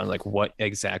just around like what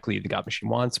exactly the God Machine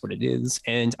wants, what it is,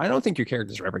 and I don't think your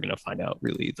characters are ever going to find out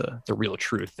really the real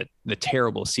truth, that the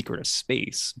terrible secret of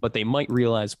space. But they might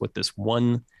realize what this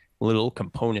one little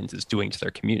component is doing to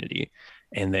their community,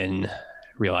 and then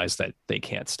realize that they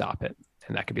can't stop it,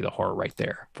 and that could be the horror right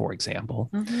there. For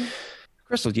example,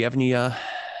 Crystal, do you have any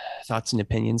thoughts and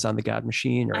opinions on the God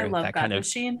Machine, or I love that God kind of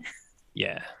Machine.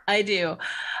 Yeah, I do.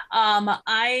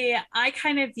 I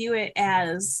kind of view it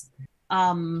as,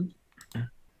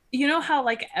 you know how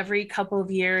like every couple of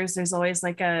years there's always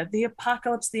like the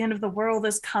apocalypse, the end of the world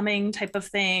is coming type of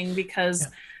thing, because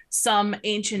some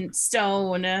ancient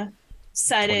stone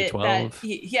said it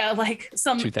that like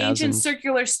some 2000. ancient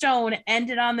circular stone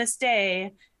ended on this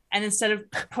day, and instead of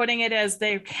putting it as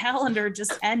their calendar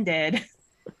just ended.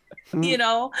 You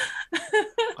know,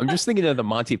 I'm just thinking of the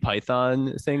Monty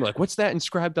Python thing. Like, what's that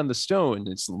inscribed on the stone?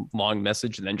 It's a long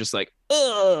message, and then just like,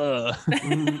 ugh.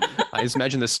 I just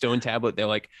imagine the stone tablet. They're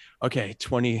like, okay,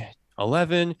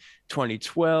 2011,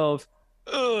 2012.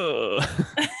 Ugh.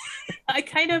 I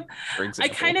kind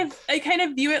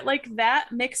of view it like that,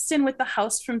 mixed in with the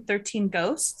house from 13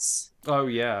 Ghosts. Oh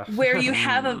yeah. Where you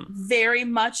have a very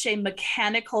much a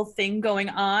mechanical thing going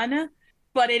on,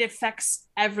 but it affects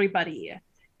everybody.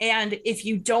 And if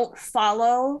you don't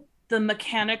follow the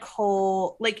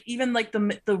mechanical, like even like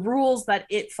the rules that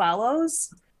it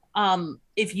follows,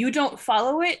 if you don't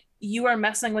follow it, you are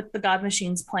messing with the God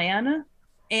Machine's plan,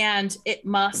 and it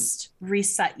must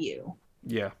reset you.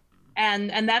 Yeah.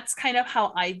 And that's kind of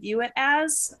how I view it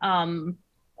as,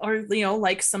 or, you know,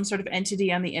 like some sort of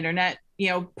entity on the internet, you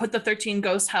know, put the 13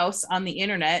 Ghost house on the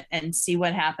internet and see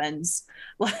what happens.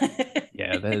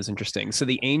 Yeah, that is interesting. So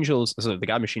the angels, so the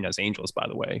God Machine has angels, by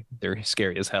the way. They're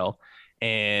scary as hell.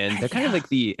 And they're kind of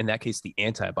like in that case, the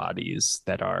antibodies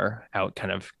that are out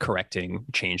kind of correcting,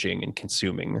 changing, and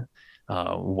consuming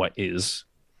what is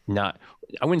not,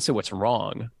 I wouldn't say what's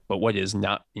wrong, but what is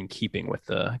not in keeping with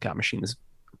the God Machine's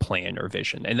plan or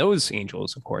vision. And those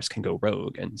angels, of course, can go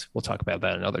rogue, and we'll talk about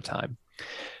that another time.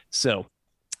 So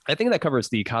I think that covers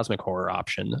the cosmic horror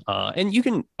option. And you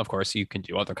can, of course, you can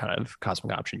do other kind of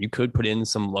cosmic option. You could put in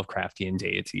some Lovecraftian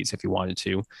deities if you wanted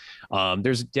to.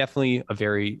 There's definitely a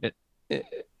very,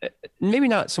 maybe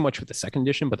not so much with the second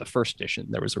edition, but the first edition,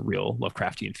 there was a real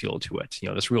Lovecraftian feel to it. You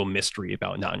know, this real mystery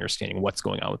about not understanding what's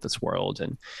going on with this world,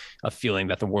 and a feeling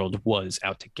that the world was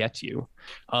out to get you,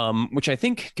 which I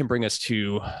think can bring us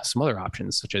to some other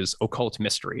options, such as occult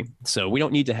mystery. So we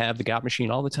don't need to have the God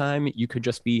Machine all the time. You could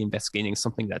just be investigating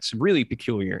something that's really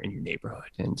peculiar in your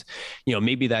neighborhood. And, you know,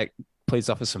 maybe that plays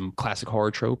off of some classic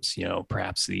horror tropes. You know,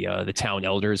 perhaps the town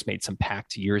elders made some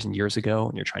pact years and years ago,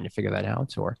 and you're trying to figure that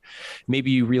out. Or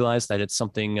maybe you realize that it's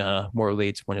something more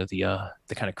related to one of the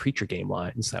kind of creature game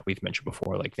lines that we've mentioned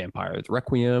before, like Vampire the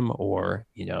Requiem, or,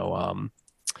 you know,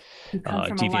 you come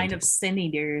from a line of sin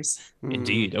eaters.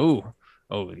 Indeed. Oh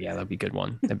yeah, that'd be a good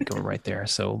one. That'd be going right there.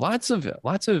 So lots of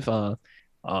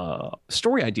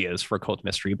story ideas for occult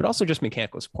mystery, but also just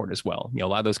mechanical support as well. You know, a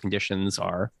lot of those conditions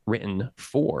are written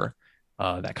for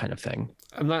that kind of thing.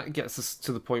 And that gets us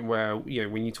to the point where, you know,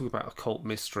 when you talk about occult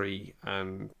mystery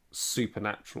and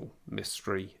supernatural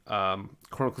mystery,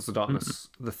 Chronicles of Darkness,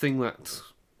 the thing that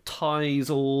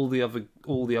ties all the other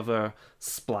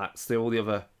splats, all the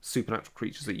other supernatural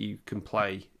creatures that you can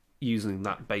play using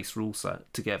that base rule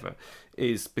set together,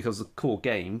 is because the core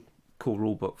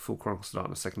rulebook for Chronicles of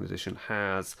Darkness second edition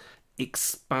has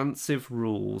expansive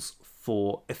rules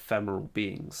for ephemeral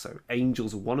beings. So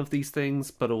angels are one of these things,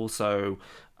 but also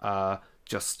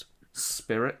just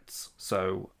spirits,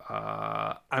 so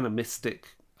animistic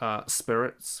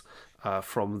spirits,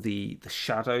 from the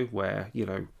shadow, where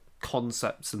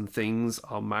concepts and things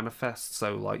are manifest.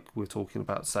 So like we're talking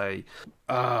about, say,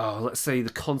 let's say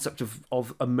the concept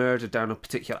of a murder down a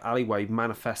particular alleyway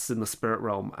manifests in the spirit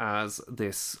realm as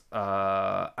this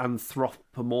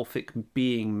anthropomorphic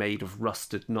being made of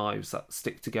rusted knives that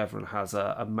stick together and has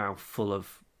a mouth full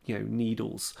of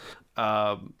needles.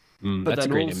 That's a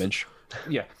great image.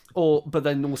 Yeah. But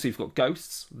then also you've got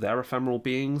ghosts. They're ephemeral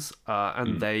beings,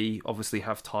 and they obviously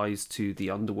have ties to the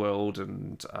underworld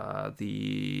and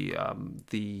the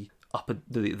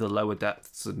lower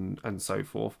depths and so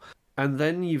forth. And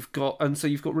then you've got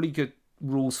really good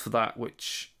rules for that,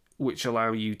 which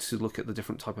allow you to look at the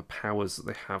different type of powers that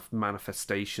they have,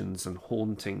 manifestations and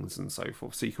hauntings and so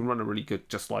forth. So you can run a really good,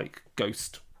 just like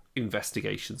ghost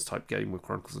investigations type game with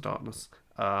Chronicles of Darkness.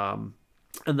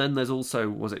 And then there's also,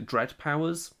 dread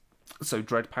powers? So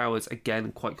dread powers,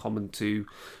 again, quite common to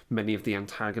many of the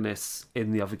antagonists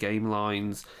in the other game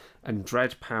lines. And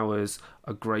dread powers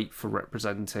are great for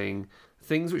representing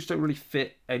things which don't really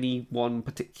fit any one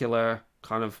particular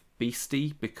kind of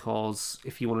beastie, because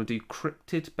if you want to do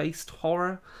cryptid-based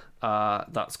horror,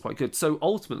 that's quite good. So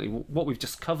ultimately, what we've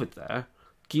just covered there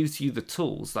gives you the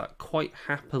tools that quite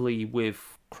happily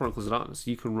with Chronicles of Darkness,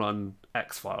 you can run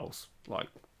X-Files, like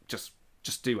just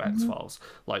do X-Files.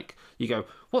 Like, you go,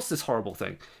 what's this horrible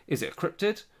thing? Is it a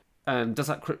cryptid? And does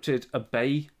that cryptid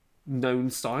obey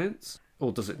known science?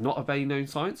 Or does it not obey known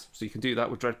science? So you can do that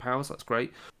with dread powers, that's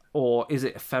great. Or is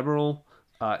it ephemeral?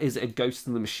 Is it a ghost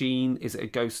in the machine? Is it a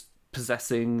ghost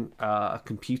possessing a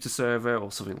computer server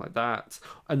or something like that?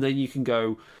 And then you can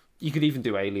even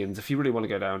do aliens. If you really want to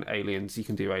go down aliens, you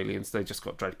can do aliens. They just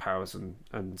got dread powers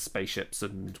and spaceships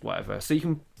and whatever. So you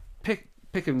can pick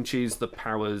and choose the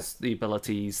powers, the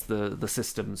abilities, the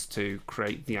systems to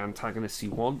create the antagonists you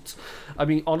want. I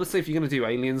mean, honestly, if you're going to do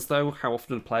aliens, though, how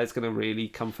often a player's going to really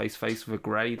come face-to-face with a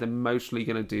grey? They're mostly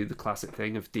going to do the classic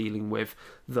thing of dealing with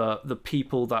the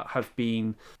people that have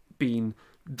been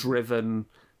driven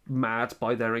mad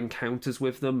by their encounters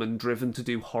with them and driven to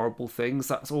do horrible things.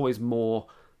 That's always more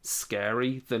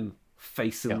scary than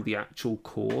facing the actual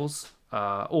cause.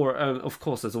 Of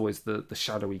course, there's always the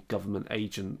shadowy government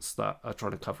agents that are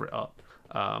trying to cover it up.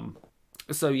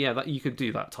 So yeah, that you could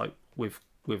do that type with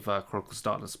Chronicles of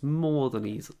Darkness more than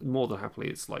happily.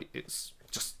 It's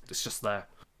just there.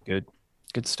 Good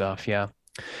stuff. Yeah,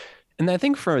 and I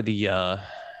think for the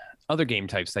other game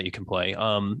types that you can play,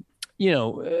 going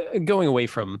away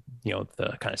from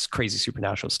the kind of crazy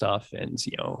supernatural stuff and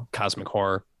cosmic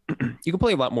horror. You can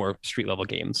play a lot more street level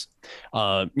games,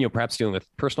 perhaps dealing with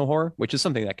personal horror, which is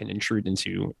something that can intrude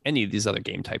into any of these other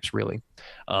game types, really.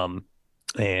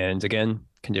 And again,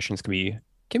 conditions can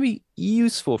be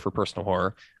useful for personal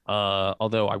horror,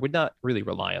 although I would not really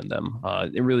rely on them.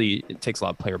 It takes a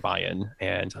lot of player buy-in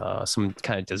and some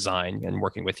kind of design and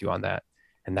working with you on that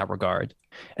in that regard.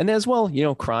 And then as well,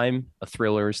 crime,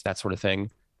 thrillers, that sort of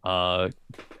thing. I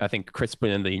think Chris put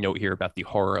in the note here about the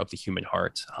horror of the human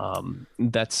heart.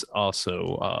 That's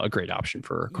also a great option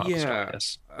for Chronicles of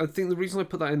Darkness. I think the reason I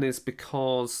put that in is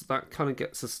because that kind of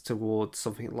gets us towards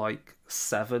something like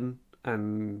Seven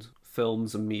and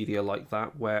films and media like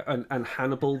that, where and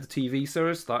Hannibal, the TV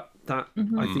series, that I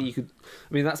think you could.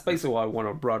 I mean, that's basically what I want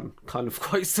to run, kind of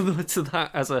quite similar to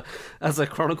that as a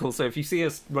Chronicle. So if you see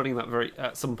us running that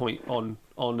at some point on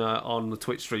the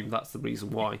Twitch stream, that's the reason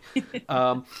why.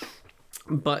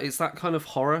 But it's that kind of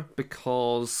horror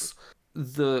because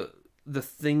the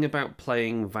thing about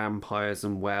playing vampires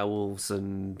and werewolves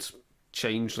and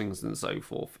changelings and so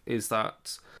forth is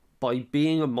that by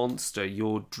being a monster,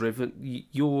 your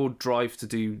drive to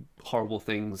do horrible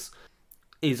things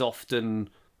is often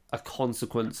a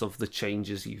consequence of the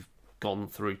changes you've gone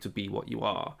through to be what you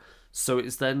are. So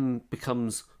it then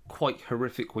becomes quite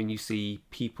horrific when you see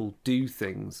people do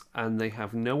things and they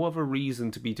have no other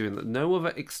reason to be doing that, no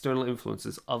other external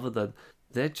influences other than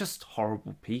they're just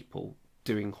horrible people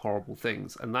doing horrible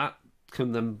things. And that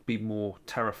can then be more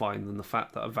terrifying than the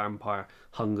fact that a vampire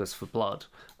hungers for blood,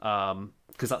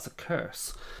 because that's a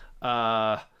curse.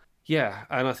 Yeah,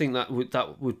 and I think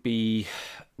that would be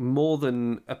more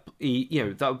than that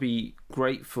would be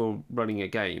great for running a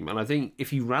game. And I think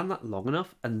if you ran that long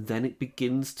enough, and then it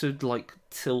begins to like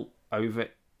tilt over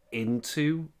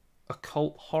into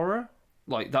occult horror,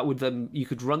 like that would then you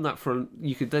could run that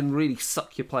you could then really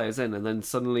suck your players in, and then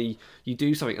suddenly you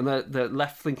do something, and they're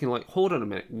left thinking like, hold on a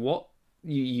minute, what?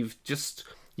 You've just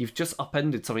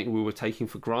upended something we were taking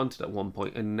for granted at one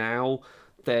point, and now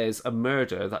there's a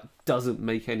murder that doesn't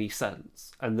make any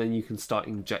sense, and then you can start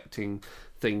injecting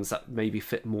things that maybe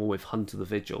fit more with Hunter the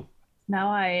Vigil.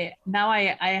 Now I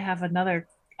have another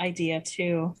idea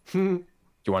too.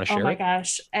 you want to Oh share my it?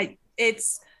 gosh.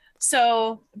 It's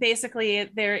so basically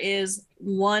there is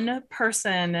one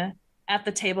person at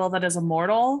the table that is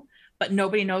immortal, but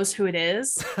nobody knows who it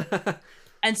is.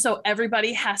 And so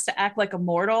everybody has to act like a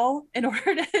mortal in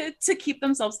order to keep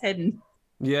themselves hidden.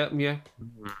 Yeah, yeah.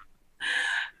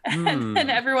 And then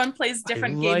everyone plays I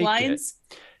different game like it. lines.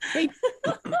 Hey,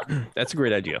 that's a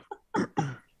great idea.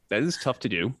 That is tough to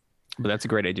do, but that's a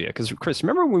great idea. Because Chris,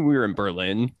 remember when we were in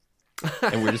Berlin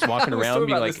and we were just walking We were around talking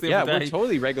being about like, this the yeah, other we're day.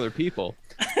 totally regular people.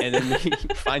 And then we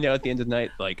find out at the end of the night,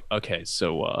 like, okay,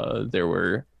 so there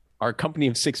were our company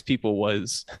of 6 people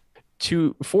was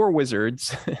 4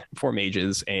 wizards, 4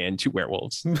 mages, and 2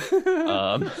 werewolves.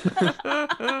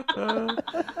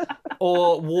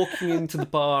 Or walking into the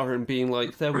bar and being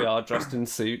like, there we are, dressed in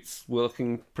suits, we're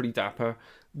looking pretty dapper.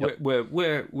 Yep.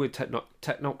 We're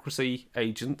technocracy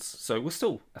agents, so we're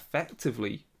still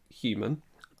effectively human.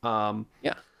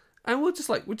 Yeah. And we're just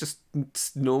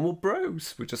normal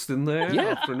bros. We're just in there Yeah.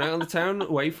 after a night on the town,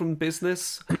 away from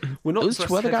business. We're not Those dressed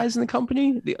 2 other heavy. guys in the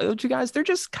company, the other 2 guys, they're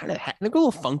just kind of they're a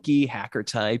little funky hacker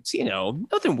types,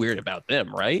 nothing weird about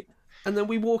them, right? And then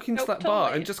we walk into Nope, that bar,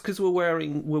 totally. and just because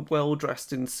we're well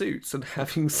dressed in suits, and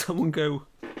having someone go,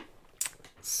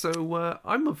 so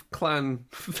I'm of Clan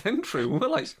Ventru. We're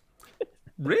like,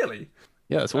 really?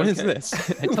 Yes, what is Okay. this?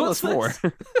 Tell What's us more.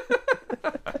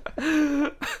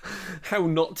 How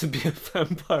not to be a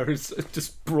vampire is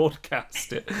just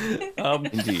broadcast it.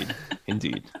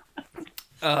 Indeed.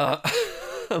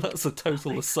 That's a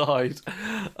total aside.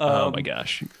 Oh my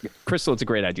gosh, Crystal, it's a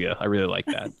great idea. I really like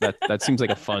that. That seems like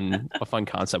a fun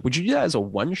concept. Would you do that as a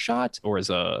one shot or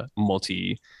as a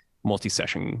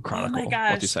multi-session chronicle,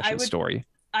 gosh, multi-session story?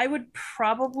 I would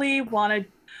probably want to,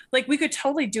 like, we could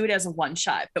totally do it as a one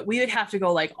shot, but we would have to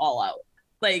go like all out.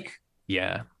 Like,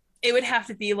 Yeah, it would have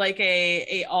to be like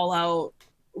a all out,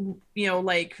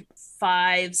 like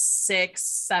 5, 6,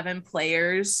 7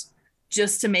 players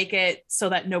just to make it so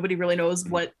that nobody really knows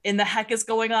what in the heck is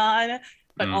going on.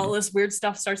 But all this weird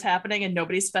stuff starts happening and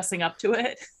nobody's fessing up to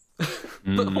it.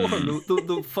 But hold on,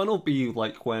 the fun will be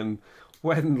like when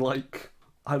like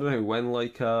I don't know when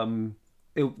like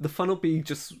the fun will be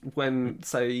just when,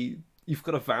 say, you've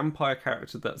got a vampire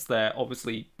character that's there,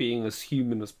 obviously being as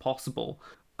human as possible,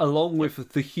 along with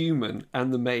the human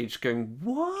and the mage going,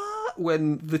 what?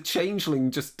 When the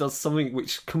changeling just does something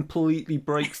which completely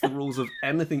breaks the rules of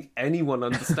anything anyone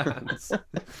understands.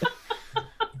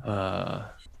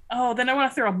 Oh, then I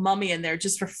want to throw a mummy in there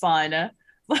just for fun.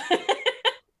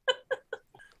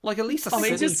 Like, at least a Oh, they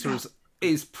Sin just- Eater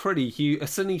is pretty a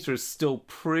Sin Eater is still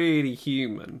pretty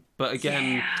human, but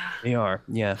again, Yeah. they are.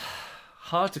 Yeah,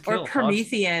 hard to kill. Or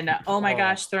Promethean. Oh my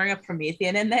gosh, throwing a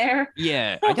Promethean in there.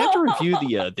 yeah. I'd have to review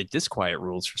the disquiet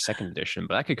rules for 2nd edition,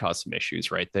 but that could cause some issues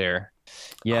right there.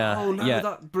 Yeah, Oh no, yeah.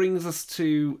 that brings us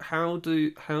to how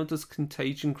does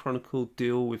Contagion Chronicle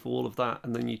deal with all of that,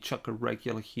 and then you chuck a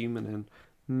regular human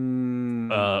in.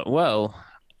 Well,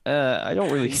 I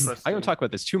don't Interesting. talk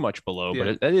about this too much below, Yeah.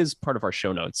 but that is part of our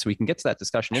show notes, so we can get to that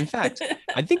discussion. In fact,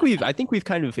 I think we've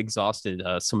kind of exhausted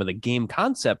some of the game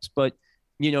concepts, but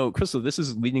Crystal, this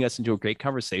is leading us into a great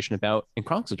conversation about in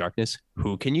Chronicles of Darkness,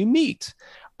 who can you meet?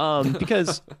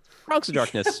 Because Chronicles of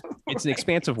Darkness, it's an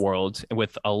expansive world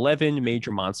with 11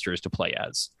 major monsters to play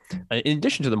as, in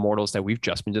addition to the mortals that we've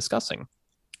just been discussing.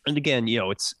 And again,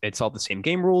 it's all the same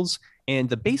game rules, and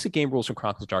the basic game rules from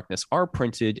Chronicles of Darkness are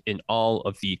printed in all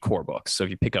of the core books. So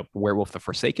if you pick up Werewolf the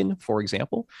Forsaken, for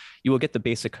example, you will get the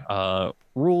basic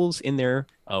rules in there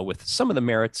with some of the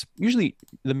merits. Usually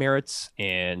the merits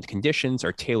and conditions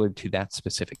are tailored to that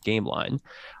specific game line.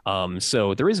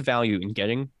 So there is value in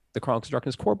getting the Chronicles of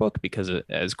Darkness core book because,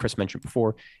 as Chris mentioned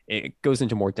before, it goes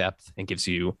into more depth and gives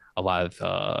you a lot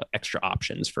of extra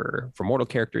options for mortal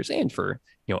characters and for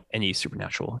any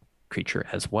supernatural creature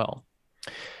as well.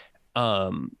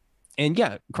 And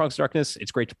yeah, Chronicles of Darkness,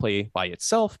 it's great to play by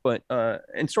itself, but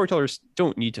and storytellers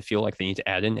don't need to feel like they need to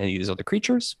add in any of these other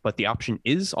creatures, but the option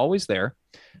is always there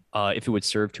if it would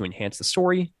serve to enhance the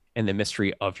story and the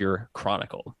mystery of your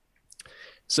chronicle.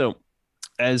 So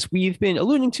as we've been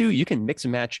alluding to, you can mix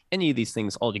and match any of these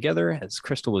things all together, as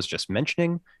Crystal was just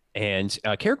mentioning, and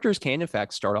characters can in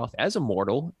fact start off as a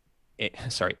mortal,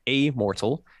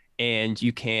 and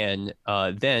you can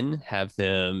then have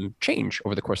them change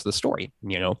over the course of the story.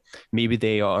 Maybe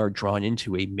they are drawn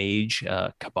into a mage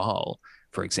cabal,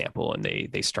 for example, and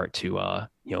they start to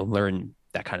learn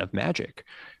that kind of magic,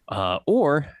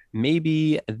 or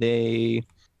maybe they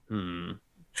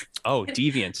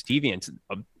deviants.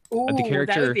 Ooh, The that would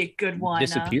character be a good one.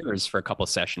 disappears for a couple of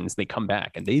sessions. They come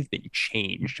back and they've been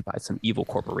changed by some evil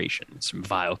corporation, some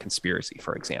vile conspiracy,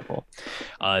 for example.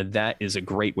 That is a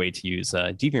great way to use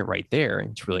Deviant right there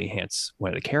to really enhance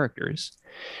one of the characters.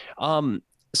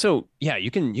 So yeah,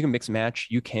 you can mix and match.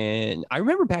 You can. I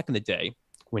remember back in the day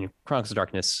when Chronicles of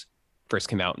Darkness first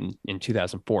came out in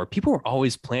 2004, people were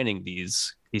always planning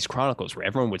these chronicles where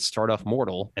everyone would start off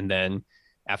mortal, and then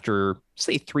after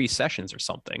say 3 sessions or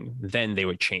something, then they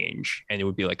would change, and it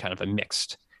would be like kind of a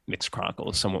mixed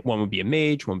chronicle. One would be a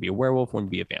mage, one would be a werewolf, one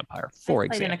would be a vampire, for I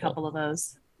played example. in a couple of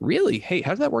those. Really? Hey,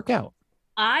 how did that work out?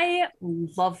 I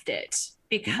loved it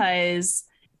because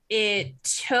it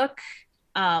took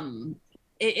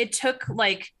it took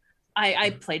like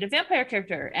I played a vampire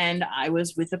character and I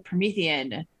was with a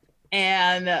Promethean,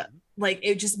 and like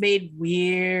it just made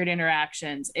weird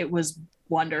interactions. It was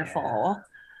wonderful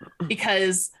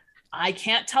because I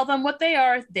can't tell them what they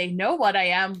are. They know what I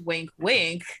am, wink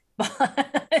wink.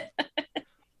 But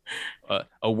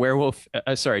A werewolf,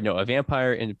 a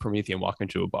vampire and a Promethean walk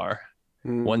into a bar.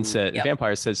 One said, Yep. The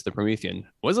vampire says to the Promethean,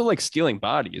 "What's it like stealing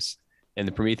bodies?" And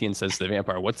the Promethean says to the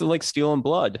vampire, "What's it like stealing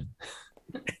blood?"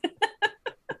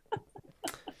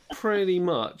 Pretty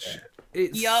much.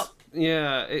 It's Yup.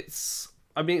 yeah,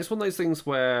 I mean, it's one of those things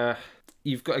where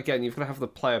you've got to have the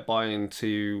player buy-in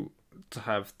to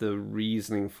have the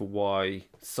reasoning for why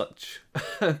such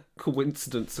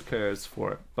coincidence occurs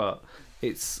for it. But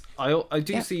I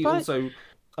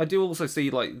do also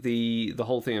see like the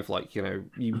whole thing of like, you know,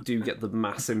 you do get the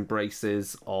mass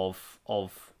embraces of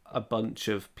a bunch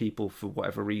of people for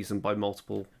whatever reason by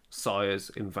multiple sires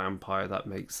in vampire. That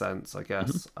makes sense, I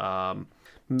guess.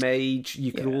 Mage,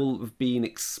 you could all have been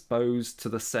exposed to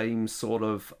the same sort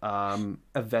of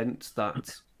event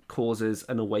that causes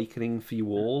an awakening for you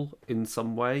all in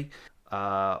some way.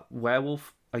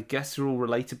 Werewolf, I guess you're all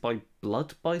related by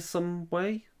blood by some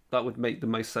way. That would make the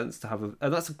most sense to have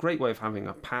and that's a great way of having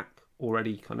a pack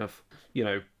already kind of, you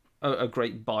know, a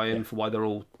great buy-in for why they're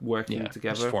all working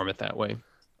together. Just form it that way.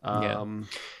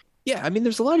 Yeah, I mean,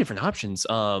 there's a lot of different options.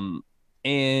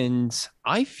 And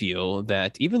I feel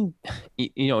that even,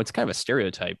 you know, it's kind of a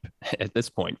stereotype at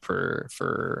this point for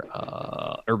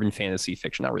urban fantasy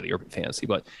fiction, not really urban fantasy,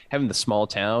 but having the small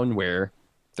town where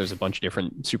there's a bunch of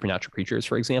different supernatural creatures,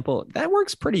 for example, that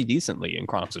works pretty decently in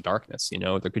Chronicles of Darkness. You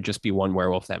know, there could just be one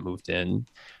werewolf that moved in,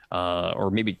 or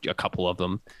maybe a couple of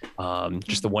them,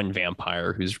 just the one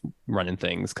vampire who's running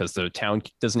things because the town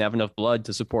doesn't have enough blood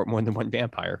to support more than one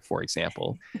vampire, for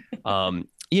example.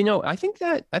 You know, I think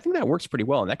that works pretty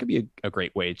well, and that could be a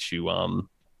great way to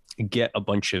get a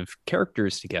bunch of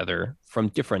characters together from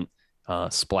different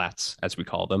splats, as we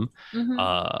call them,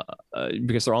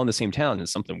 because they're all in the same town, and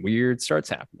something weird starts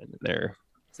happening.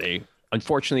 They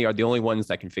unfortunately are the only ones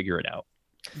that can figure it out.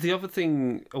 The other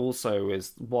thing also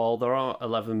is, while there are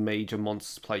 11 major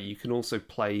monsters to play, you can also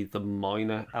play the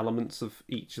minor elements of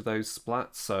each of those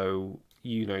splats. So,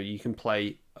 you know, you can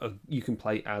play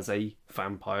as a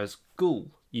vampire's ghoul.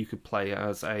 You could play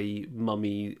as a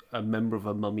mummy, a member of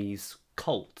a mummy's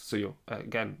cult. So you're,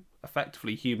 again,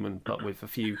 effectively human, but with a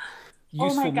few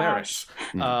useful merits.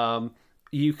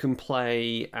 You can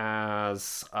play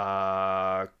as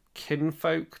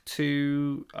kinfolk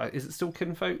to... is it still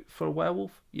kinfolk for a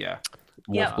werewolf? Yeah.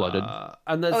 Wolf-blooded.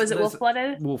 And is it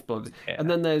wolf-blooded? Wolf-blooded. Yeah. And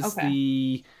then there's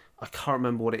I can't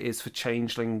remember what it is for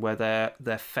changeling, where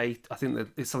they're fate. I think that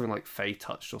it's something like fey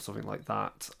touched or something like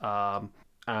that.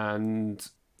 And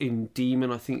in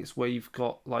demon, I think it's where you've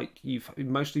got like you've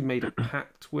mostly made a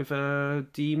pact with a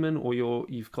demon, or you're a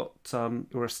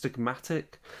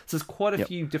stigmatic. So there's quite a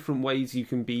few different ways you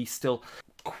can be still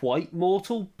quite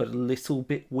mortal but a little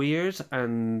bit weird,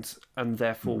 and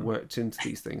therefore worked into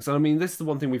these things. And I mean, this is the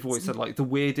one thing we've always said, like the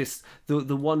weirdest,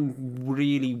 the one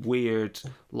really weird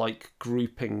like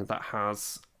grouping that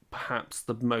has perhaps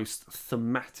the most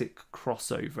thematic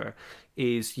crossover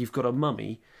is you've got a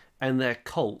mummy and their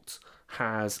cult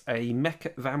has a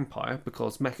Mekhet vampire,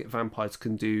 because Mekhet vampires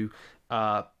can do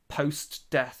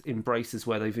post-death embraces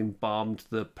where they've embalmed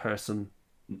the person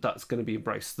that's going to be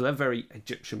embraced. So they're very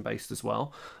Egyptian based as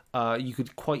well. You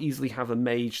could quite easily have a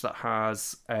mage that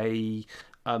has a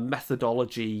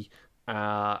methodology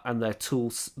and their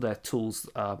tools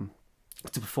to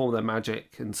perform their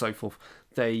magic and so forth.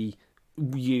 They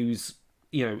use,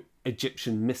 you know,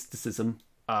 Egyptian mysticism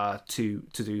to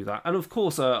do that, and of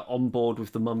course on board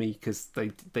with the mummy because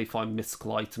they find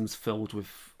mystical items filled with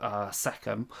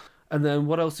Sekhem. And then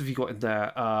what else have you got in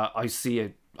there? I see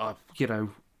an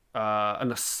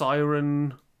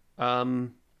Osiren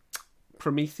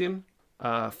Promethean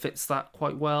fits that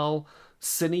quite well.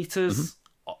 Sin Eaters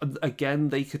again,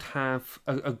 they could have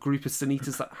a group of Sin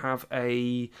Eaters that have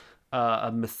a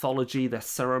mythology, their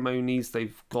ceremonies. Their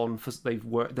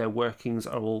workings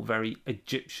are all very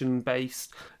Egyptian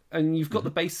based, and you've got the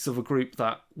basis of a group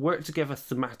that work together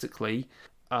thematically,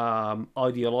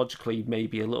 ideologically,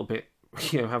 maybe a little bit,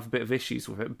 have a bit of issues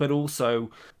with it, but also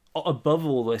above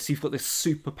all this, you've got this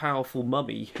super powerful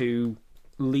mummy who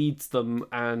leads them,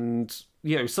 and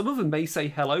some of them may say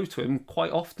hello to him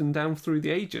quite often down through the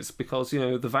ages, because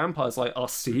the vampire's like, I'll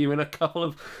see you in a couple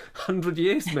of 100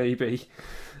 years maybe.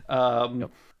 And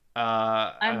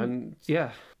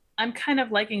yeah, I'm kind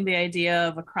of liking the idea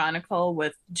of a chronicle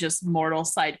with just mortal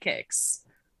sidekicks,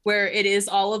 where it is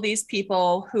all of these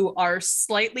people who are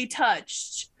slightly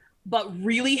touched but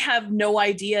really have no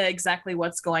idea exactly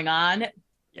what's going on.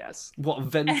 Yes. What,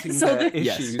 venting their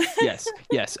issues?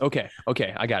 Yes. Okay,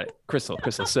 I got it. Crystal.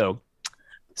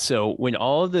 So when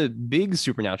all the big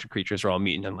supernatural creatures are all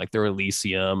meeting in like their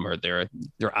Elysium or their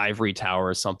ivory tower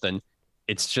or something,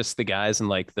 it's just the guys in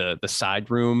like the side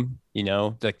room,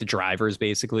 like the drivers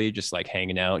basically just like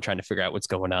hanging out, trying to figure out what's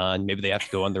going on. Maybe they have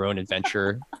to go on their own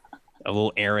adventure, a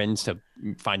little errand to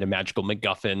find a magical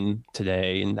MacGuffin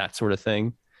today and that sort of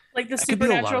thing. Like the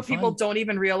supernatural people don't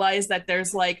even realize that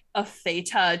there's like a Fey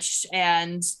touch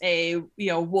and a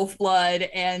wolf blood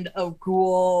and a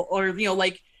ghoul, or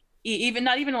like even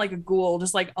not even like a ghoul,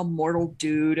 just like a mortal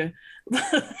dude,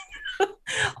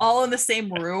 all in the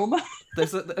same room.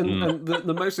 There's and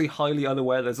the mostly highly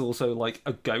unaware. There's also like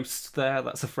a ghost there.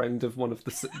 That's a friend of one of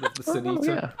the Sin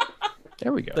Eater. Yeah.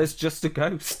 There we go. There's just a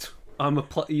ghost.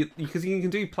 Because you can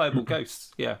do playable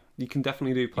ghosts. Yeah, you can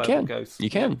definitely do playable ghosts.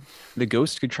 You can. The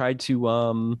ghost could try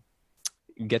to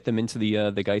get them into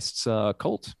the Geist's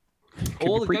cult.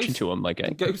 Could be preaching to them like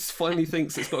the ghost finally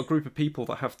thinks it's got a group of people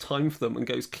that have time for them and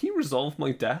goes, "Can you resolve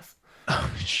my death?"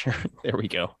 Oh, sure. There we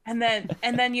go. And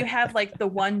then you have like the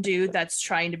one dude that's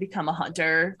trying to become a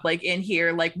hunter, like in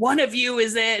here, like, one of you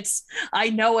is it.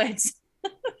 I know it.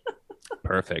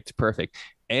 Perfect.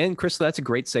 And Crystal, that's a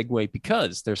great segue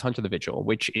because there's Hunter the Vigil,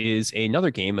 which is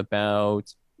another game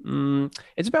about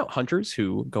it's about hunters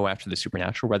who go after the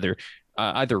supernatural, whether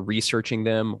either researching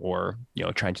them or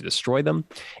trying to destroy them.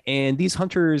 And these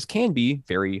hunters can be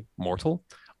very mortal,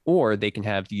 or they can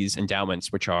have these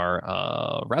endowments, which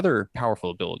are rather powerful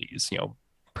abilities,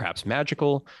 perhaps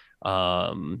magical,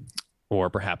 or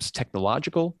perhaps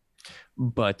technological.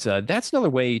 But that's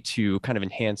another way to kind of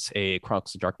enhance a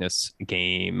Chronicles of Darkness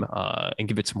game and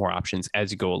give it some more options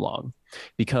as you go along.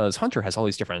 Because Hunter has all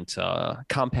these different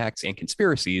compacts and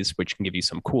conspiracies, which can give you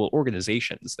some cool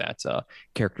organizations that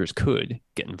characters could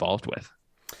get involved with.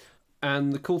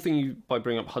 And the cool thing by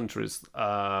bringing up Hunter is,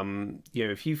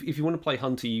 if you want to play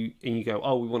Hunter and you go,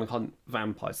 oh, we want to hunt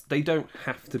vampires, they don't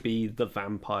have to be the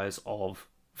vampires of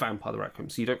Vampire the Requiem,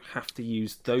 so you don't have to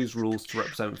use those rules to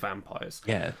represent vampires.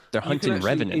 Yeah, they're hunting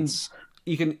revenants.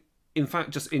 You can, in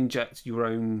fact, just inject your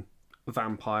own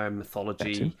vampire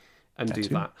mythology and do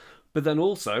that. But then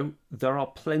also, there are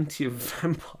plenty of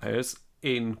vampires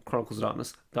in Chronicles of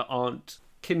Darkness that aren't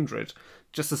kindred,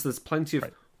 just as there's plenty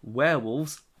of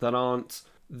werewolves that aren't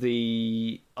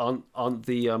the I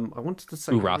wanted to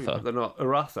say Uratha. They're not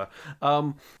Uratha.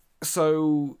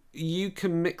 So you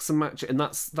can mix and match it, and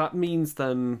that means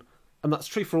then, and that's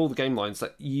true for all the game lines,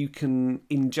 that you can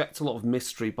inject a lot of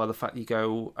mystery by the fact you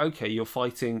go, okay, you're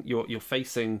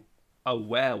facing a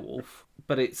werewolf,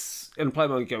 but it's in play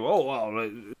mode. You go, oh well,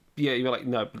 yeah, you're like,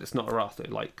 no, but it's not Uratha.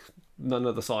 Like, none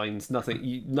of the signs,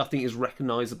 nothing is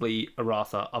recognizably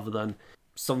Uratha other than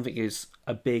something is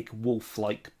a big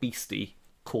wolf-like beastie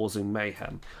causing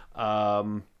mayhem.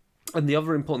 And the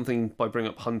other important thing by bringing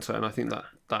up Hunter, and I think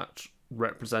that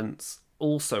represents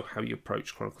also how you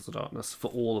approach Chronicles of Darkness for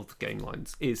all of the game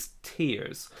lines, is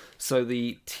tiers. So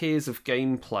the tiers of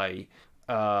gameplay,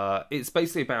 it's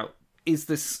basically about, is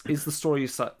the story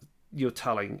that you're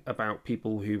telling about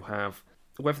people who have,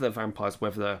 whether they're vampires,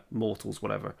 whether they're mortals,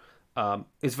 whatever,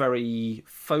 is very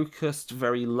focused,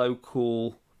 very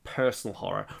local, personal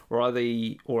horror, or are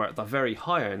they, or at the very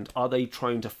high end, are they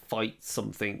trying to fight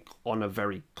something on a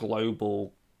very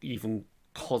global, even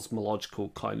cosmological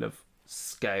kind of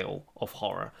scale of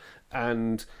horror?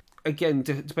 And again,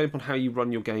 depending upon how you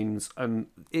run your games, and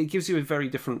it gives you a very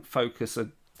different focus,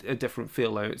 a different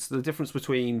feel. It's the difference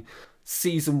between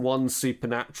season 1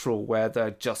 Supernatural, where they're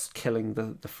just killing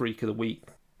the freak of the week,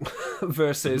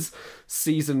 versus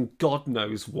season God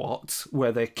knows what,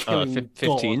 where they're killing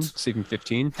 15, God. season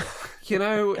 15.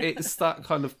 It's that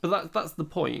kind of, but that's the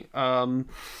point.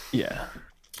 Yeah.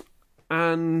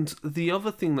 And the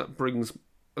other thing that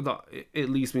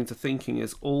leads me into thinking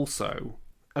is also,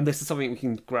 and this is something we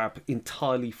can grab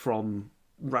entirely from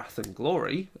Wrath and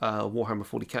Glory, Warhammer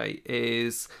 40k,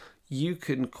 is you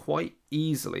can quite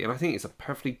easily, and I think it's a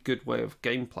perfectly good way of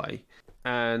gameplay,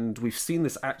 and we've seen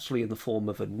this actually in the form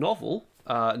of a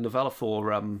novella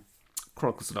for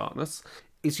Chronicles of Darkness,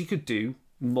 is you could do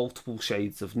multiple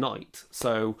shades of night.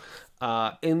 So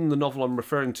in the novel I'm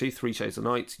referring to, Three Shades of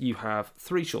Night, you have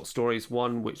 3 short stories,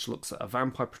 one which looks at a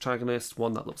vampire protagonist,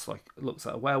 one that looks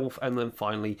at a werewolf, and then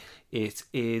finally it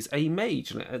is a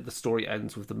mage, and the story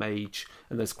ends with the mage,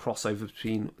 and there's crossover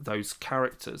between those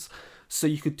characters. So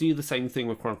you could do the same thing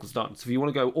with Chronicles of Darkness. If you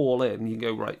want to go all in, you can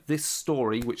go, right, this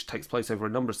story, which takes place over a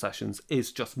number of sessions,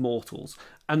 is just mortals.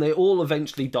 And they all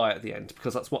eventually die at the end,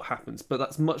 because that's what happens. But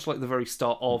that's much like the very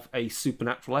start of a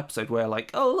Supernatural episode, where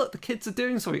like, oh, look, the kids are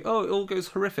doing something. Oh, it all goes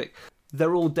horrific.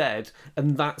 They're all dead,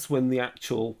 and that's when the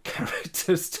actual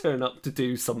characters turn up to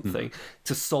do something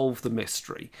to solve the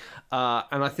mystery.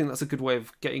 And I think that's a good way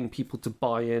of getting people to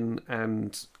buy in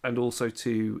and also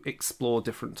to explore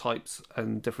different types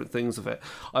and different things of it.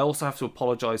 I also have to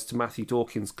apologise to Matthew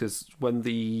Dawkins, because when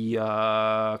the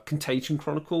Contagion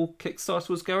Chronicle Kickstarter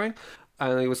was going,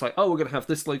 and it was like, oh, we're going to have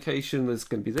this location, there's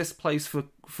going to be this place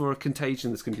for a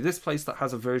Contagion, there's going to be this place that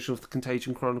has a version of the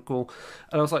Contagion Chronicle.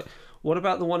 And I was like, what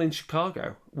about the one in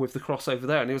Chicago with the crossover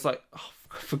there? And he was like, oh,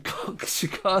 I forgot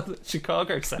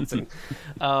Chicago setting.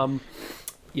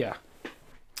 Yeah.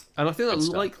 And I think that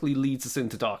likely leads us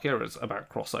into Dark Eras about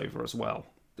crossover as well,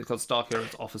 because Dark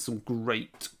Eras offers some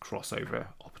great crossover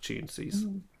opportunities.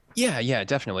 Yeah,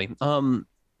 definitely.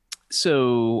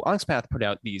 So Onyx Path put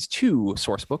out these 2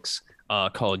 source books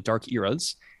called Dark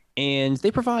Eras, and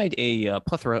they provide a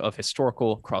plethora of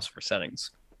historical crossover settings.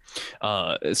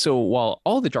 So while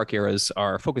all the Dark Eras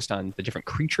are focused on the different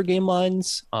creature game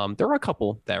lines, there are a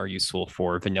couple that are useful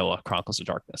for vanilla Chronicles of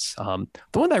Darkness.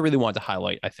 The one that I really wanted to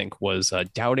highlight, I think, was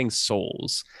Doubting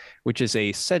Souls, which is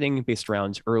a setting based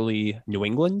around early New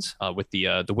England with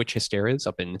the witch hysterias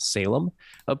up in Salem,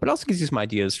 but also gives you some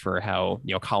ideas for how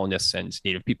colonists and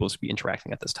native peoples would be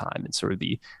interacting at this time and sort of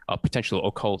the potential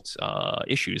occult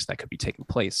issues that could be taking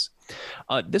place.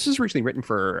 This was originally written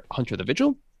for Hunter the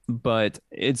Vigil, but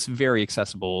it's very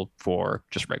accessible for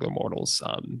just regular mortals.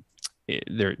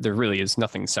 There really is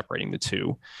nothing separating the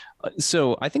two.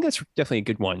 So I think that's definitely a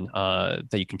good one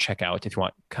that you can check out if you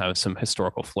want kind of some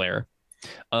historical flair.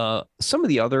 Some of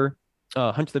the other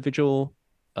Hunter the Vigil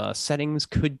settings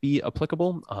could be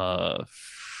applicable.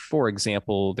 For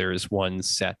example, there's one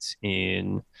set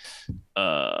in,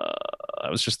 I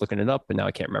was just looking it up, and now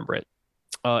I can't remember it.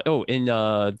 In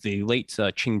the late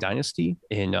Qing Dynasty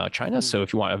in China. So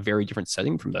if you want a very different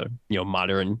setting from the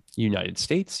modern United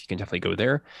States, you can definitely go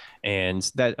there. And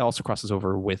that also crosses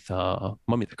over with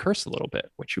Mummy the Curse a little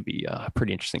bit, which would be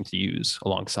pretty interesting to use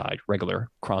alongside regular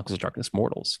Chronicles of Darkness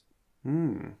mortals.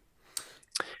 Yep.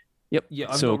 Yeah,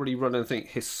 I've not really run anything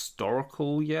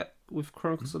historical yet with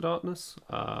Chronicles of Darkness.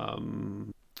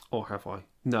 Or have I?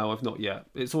 No, I've not yet.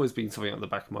 It's always been something at the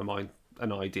back of my mind.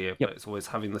 An idea, but it's always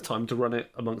having the time to run it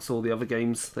amongst all the other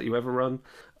games that you ever run.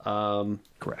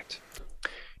 Correct.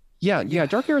 Yeah,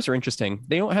 Dark Eras are interesting.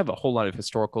 They don't have a whole lot of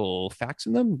historical facts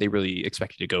in them. They really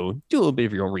expect you to go do a little bit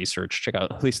of your own research, check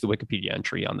out at least the Wikipedia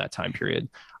entry on that time period.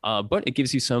 But it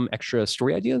gives you some extra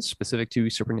story ideas specific to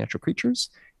supernatural creatures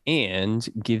and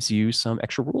gives you some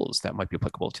extra rules that might be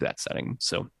applicable to that setting.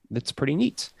 So that's pretty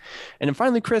neat. And then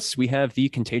finally, Chris, we have the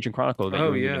Contagion Chronicle that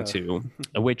you're moving to,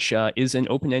 which is an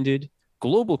open-ended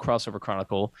global crossover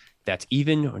chronicle that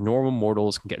even normal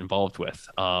mortals can get involved with.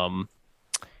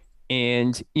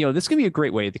 And this can be a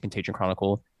great way, the Contagion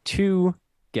Chronicle, to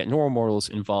get normal mortals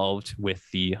involved with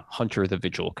the Hunter the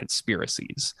Vigil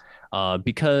conspiracies.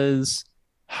 Because,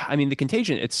 the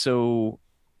Contagion, it's so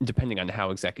depending on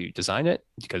how exactly you design it,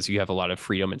 because you have a lot of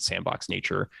freedom and sandbox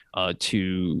nature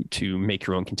to make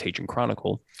your own Contagion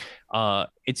Chronicle.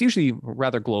 It's usually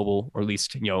rather global, or at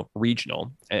least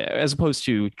regional, as opposed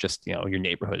to just your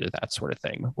neighborhood or that sort of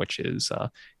thing, which is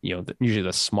usually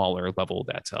the smaller level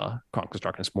that Chronicles of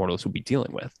Darkness mortals will be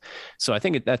dealing with. So I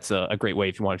think that's a great way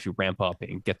if you want to ramp up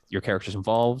and get your characters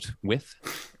involved with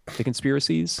the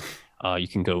conspiracies. You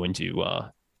can go into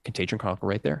Contagion Chronicle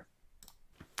right there.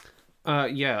 So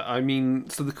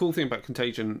the cool thing about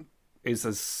Contagion is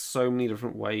there's so many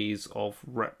different ways of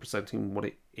representing what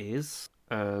it is,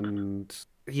 and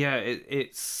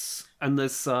it's and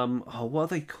there's what are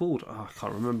they called? I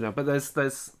can't remember now. But there's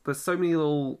so many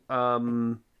little.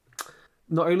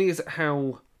 Not only is it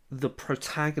how the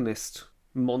protagonist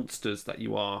monsters that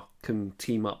you are can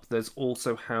team up, there's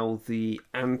also how the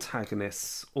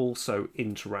antagonists also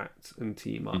interact and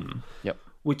team up.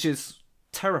 Which is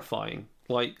terrifying.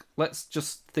 Like, let's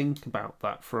just think about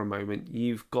that for a moment.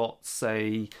 You've got,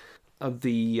 say,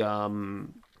 the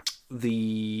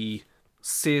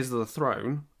Seers of the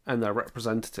Throne and their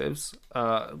representatives,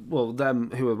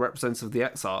 them who are representatives of the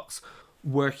Exarchs,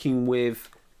 working with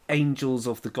Angels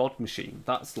of the God Machine.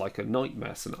 That's like a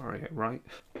nightmare scenario, right?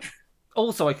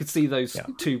 Also, I could see those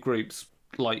two groups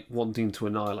like wanting to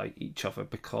annihilate each other,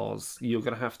 because you're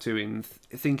going to have to, in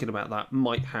thinking about that,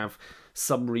 might have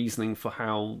some reasoning for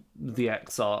how the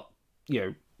Exarch,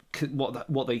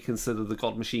 what they consider the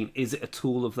God Machine. Is it a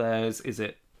tool of theirs?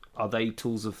 Are they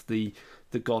tools of the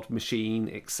God Machine,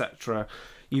 etc.?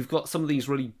 You've got some of these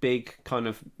really big kind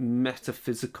of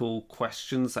metaphysical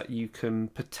questions that you can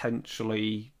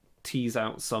potentially tease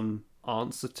out some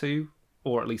answer to,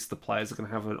 or at least the players are going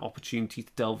to have an opportunity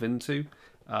to delve into.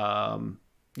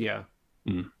 Yep,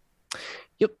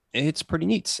 it's pretty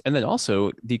neat. And then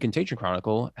also, the Contagion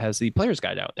Chronicle has the player's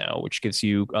guide out now, which gives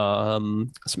you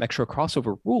some extra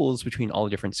crossover rules between all the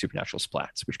different supernatural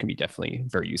splats, which can be definitely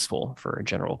very useful for a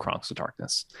general Chronicles of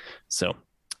Darkness. So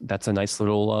that's a nice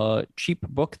little cheap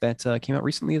book that came out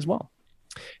recently as well.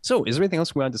 So is there anything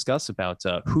else we want to discuss about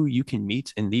who you can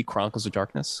meet in the Chronicles of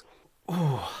Darkness?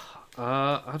 I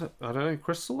don't know,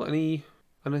 Crystal, anything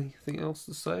else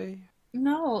to say?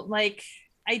 No,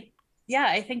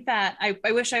 I think that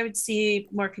I wish I would see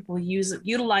more people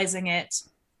utilizing it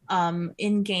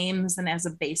in games and as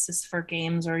a basis for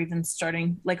games, or even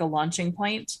starting like a launching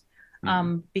point,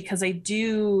 because I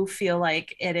do feel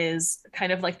like it is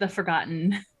kind of like the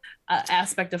forgotten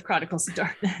aspect of Chronicles of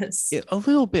Darkness. A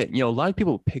little bit. A lot of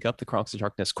people pick up the Chronicles of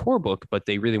Darkness core book, but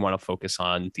they really want to focus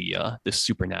on the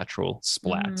supernatural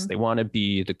splats. They want to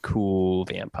be the cool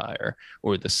vampire,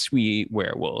 or the sweet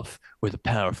werewolf, or the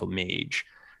powerful mage.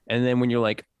 And then when you're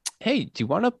like, hey, do you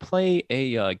want to play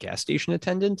a gas station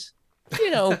attendant?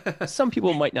 Some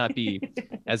people might not be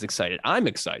as excited. I'm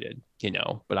excited,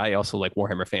 but I also like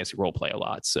Warhammer Fantasy Roleplay a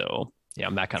lot. So yeah,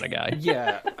 I'm that kind of guy.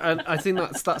 Yeah, and I think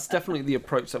that's definitely the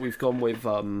approach that we've gone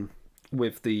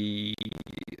with the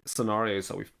scenarios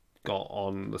that we've got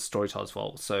on the Storyteller's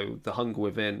Vault. So the Hunger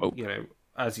Within,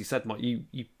 as you said, Mike, you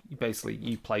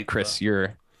basically played Chris.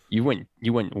 You went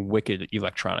wicked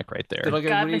electronic right there. Did I go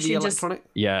God really Machine electronic?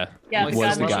 Yeah, it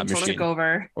was the God Machine. Took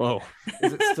over. Oh,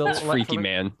 is it still freaky,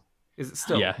 man? Is it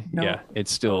still? Yeah, No. yeah,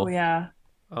 it's still. Oh yeah.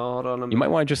 Hold on a minute. You might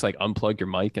want to just like unplug your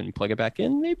mic and plug it back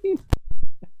in, maybe.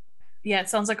 Yeah, it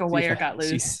sounds like a wire got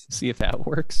loose. See if that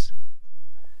works.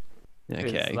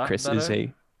 Okay, Chris better? is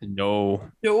a no.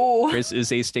 Chris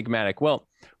is astigmatic. Well,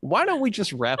 why don't we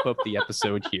just wrap up the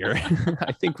episode here?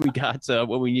 I think we got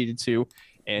what we needed to,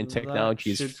 and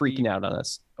technology is freaking out on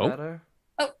us. Better?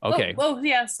 Okay. Oh,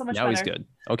 yeah, so much now better. he's good.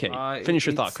 Okay, finish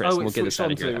your thought, Chris. We'll get us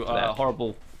out of here after that.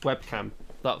 Horrible webcam.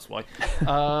 That's why.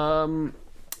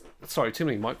 Sorry, too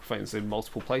many microphones in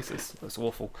multiple places. That's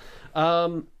awful.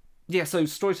 So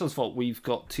Storyteller's Vault, we've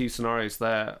got two scenarios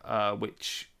there,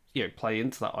 which play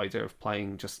into that idea of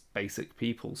playing just basic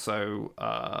people. So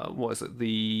what is it?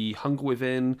 The Hunger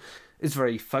Within is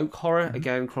very folk horror.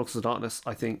 Again, Chronicles of Darkness,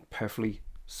 I think, perfectly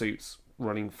suits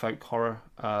running folk horror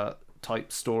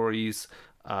type stories.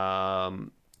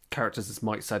 Characters, as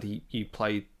Mike said, you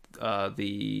played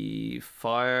the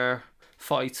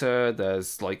firefighter.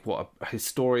 There's like a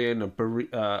historian,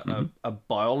 a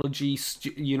biology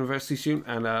university student,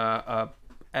 and a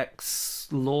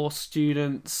ex-law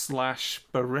student /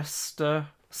 barista.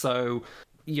 So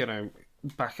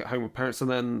back at home with parents.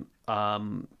 And then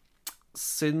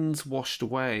Sins Washed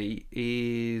Away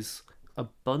is a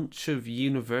bunch of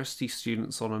university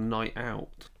students on a night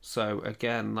out. So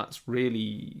again, that's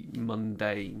really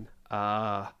mundane.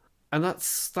 And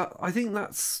I think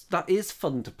that is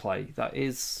fun to play. That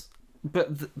is, but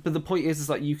the point is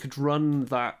that you could run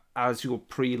that as your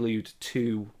prelude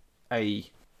to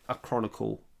a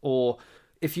chronicle, or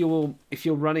if you're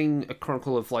running a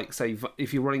chronicle of, like, say,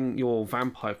 if you're running your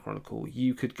vampire chronicle,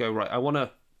 you could go, right, I want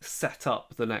to set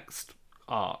up the next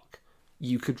arc.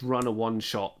 You could run a one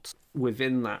shot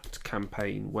within that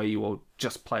campaign where you are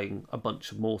just playing a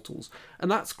bunch of mortals, and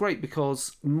that's great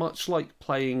because, much like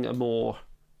playing a more,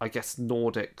 I guess,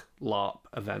 Nordic LARP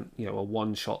event, a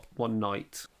one shot, one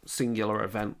night, singular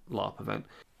event LARP event,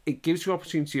 it gives you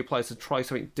opportunity to your players to try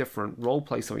something different, role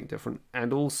play something different,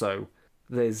 and also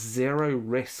there's zero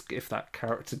risk if that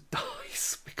character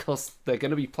dies, because they're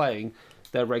going to be playing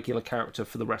their regular character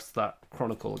for the rest of that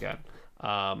chronicle again.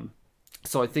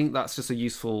 So I think that's just a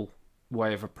useful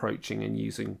way of approaching and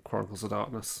using Chronicles of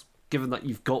Darkness, given that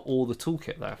you've got all the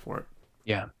toolkit there for it.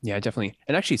 Yeah, definitely.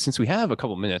 And actually, since we have a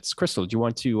couple minutes, Crystal, do you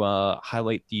want to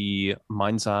highlight the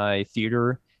Mind's Eye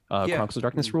Theater Chronicles of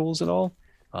Darkness rules at all?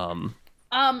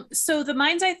 So the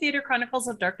Mind's Eye Theater Chronicles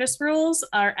of Darkness rules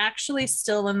are actually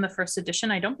still in the first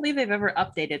edition. I don't believe they've ever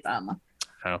updated them.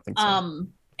 I don't think so.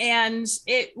 And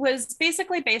it was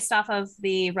basically based off of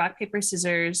the rock, paper,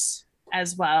 scissors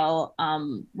as well,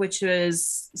 which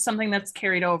was something that's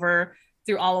carried over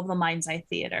through all of the Mind's Eye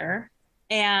Theater.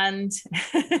 And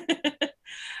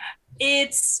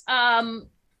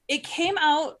it came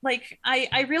out like,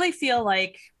 I really feel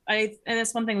like and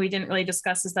it's one thing we didn't really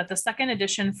discuss, is that the second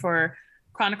edition for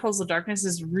Chronicles of Darkness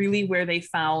is really where they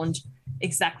found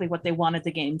exactly what they wanted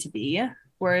the game to be.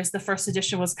 Whereas the first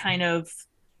edition was kind of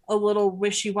a little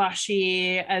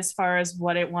wishy-washy as far as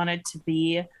what it wanted to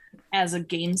be as a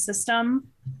game system.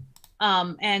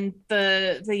 And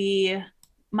the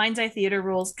Mind's Eye Theater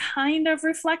rules kind of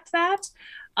reflect that.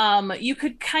 You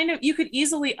could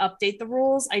easily update the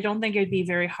rules. I don't think it'd be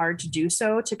very hard to do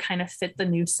so to kind of fit the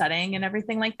new setting and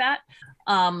everything like that.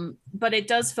 But it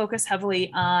does focus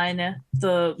heavily on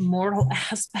the mortal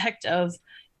aspect of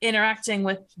interacting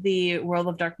with the world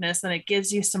of darkness, and it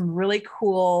gives you some really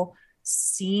cool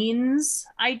scenes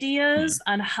ideas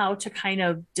on how to kind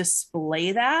of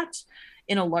display that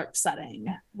in a LARP setting,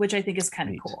 which I think is kind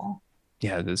of cool.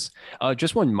 Yeah, it is.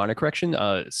 Just one minor correction.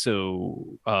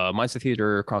 So Mind's Eye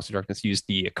Theater Chronicles of Darkness used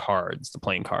the cards, the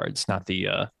playing cards, not the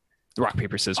rock,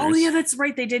 paper, scissors. Oh yeah, that's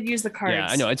right. They did use the cards. Yeah,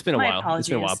 I know it's been a while. Apologies. It's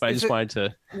been a while, but I just wanted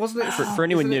to. Wasn't it for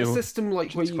anyone new? A system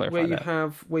like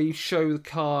where you show the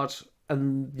card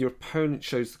and your opponent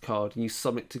shows the card and you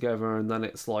sum it together, and then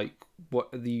it's like what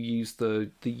you use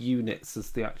the units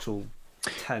as the actual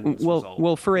tens.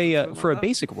 Well, for a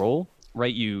basic roll,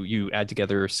 right? You add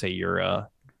together, say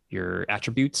your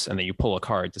attributes, and then you pull a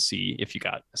card to see if you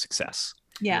got a success.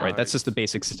 Yeah. Right. That's just the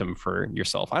basic system for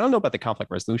yourself. I don't know about the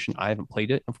conflict resolution. I haven't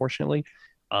played it, unfortunately.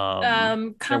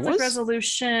 Conflict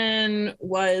resolution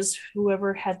was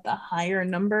whoever had the higher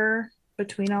number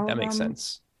between all of them. That makes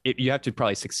sense. You have to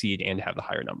probably succeed and have the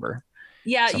higher number.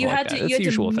 Yeah, you had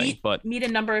to meet a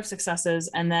number of successes,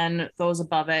 and then those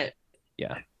above it.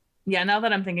 Yeah. Yeah, now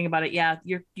that I'm thinking about it, yeah,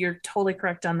 you're totally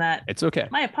correct on that. It's okay.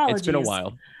 My apologies. It's been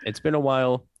a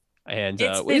while. And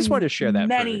we just wanted to share that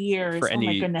many years. For any,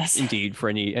 oh my goodness. Indeed, for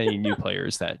any new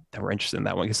players that were interested in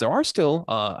that one, because there are still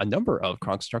a number of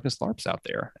Chronicles of Darkness LARPs out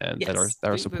there and that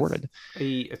are supported.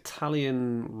 A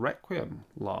Italian Requiem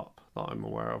LARP that I'm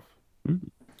aware of.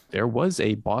 There was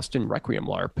a Boston Requiem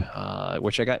LARP,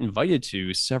 which I got invited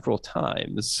to several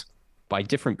times by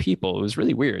different people. It was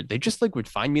really weird. They just would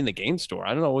find me in the game store.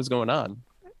 I don't know what was going on,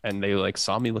 and they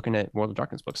saw me looking at World of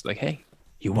Darkness books. Like, hey,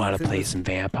 you want to play some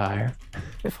vampire?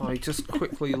 If I just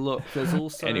quickly look, there's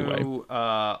also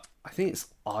I think it's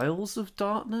Isles of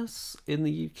Darkness in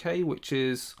the UK, which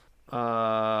is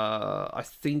I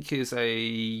think is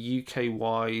a UK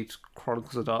wide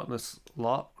Chronicles of Darkness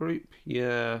LARP group.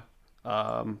 Yeah.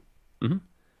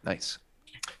 Nice.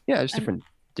 Yeah, there's different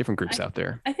groups out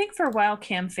there. I think for a while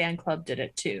Cam Fan Club did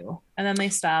it too, and then they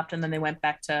stopped, and then they went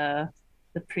back to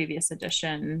the previous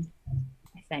edition,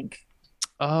 I think.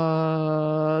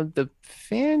 The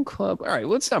fan club. All right,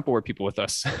 let's not bore people with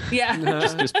us. Yeah,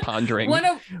 just pondering. And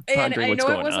I know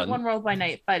it wasn't One World by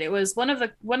Night, but it was one of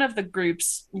the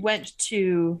groups went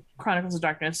to Chronicles of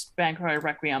Darkness, Vampire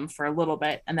Requiem for a little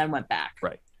bit, and then went back.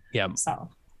 Right. Yeah. So,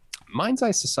 Mind's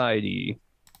Eye Society.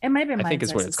 It might be. I think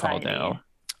is what it's called now.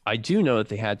 I do know that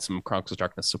they had some Chronicles of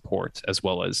Darkness support, as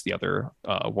well as the other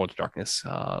World of Darkness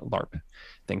LARP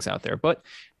things out there. But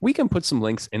we can put some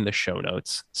links in the show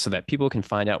notes so that people can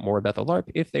find out more about the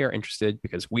LARP if they are interested,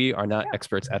 because we are not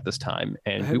experts at this time.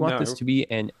 And we want this to be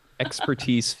an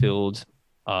expertise-filled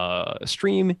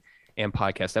stream and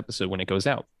podcast episode when it goes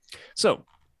out. So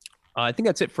I think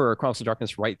that's it for Chronicles of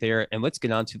Darkness right there. And let's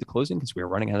get on to the closing, because we're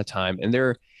running out of time. And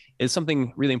there is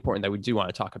something really important that we do want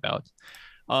to talk about.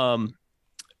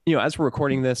 As we're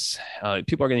recording this,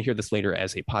 people are going to hear this later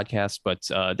as a podcast, but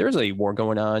there's a war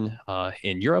going on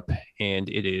in Europe, and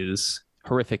it is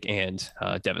horrific and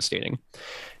devastating.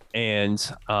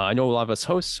 And I know a lot of us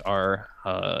hosts are,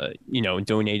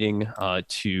 donating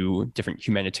to different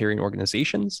humanitarian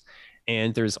organizations.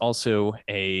 And there's also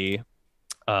a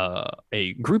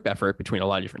group effort between a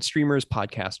lot of different streamers,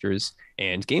 podcasters,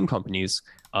 and game companies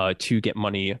to get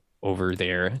money over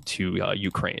there to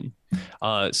Ukraine.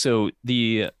 So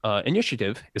the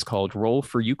initiative is called Roll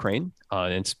for Ukraine,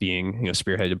 and it's being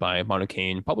spearheaded by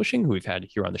Monocane Publishing, who we've had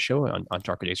here on the show on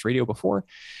Darker Days Radio before.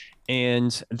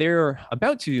 And they're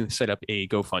about to set up a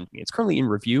GoFundMe. It's currently in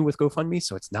review with GoFundMe,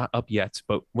 so it's not up yet.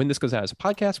 But when this goes out as a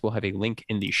podcast, we'll have a link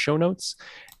in the show notes.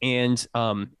 And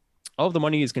all of the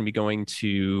money is going to be going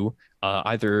to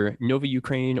either Nova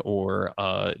Ukraine or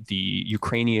the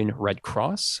Ukrainian Red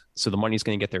Cross. So the money is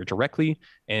going to get there directly,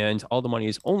 and all the money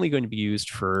is only going to be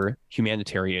used for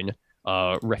humanitarian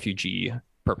refugee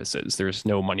purposes. There's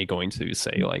no money going to,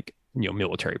 say, like,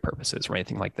 military purposes or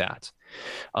anything like that.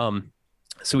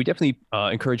 So we definitely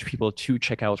encourage people to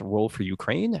check out Roll for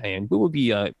Ukraine, and we will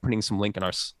be putting some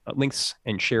links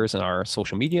and shares in our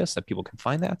social media so that people can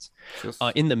find that. Yes.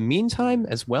 In the meantime,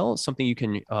 as well, something you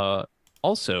can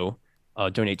also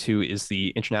donate to is the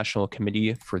International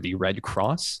Committee for the Red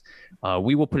Cross.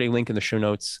 We will put a link in the show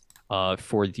notes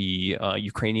for the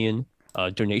Ukrainian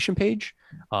donation page,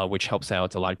 which helps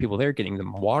out a lot of people there, getting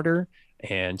them water,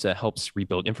 and helps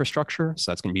rebuild infrastructure. So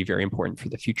that's going to be very important for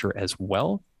the future as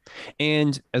well.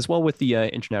 And as well with the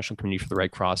International Committee for the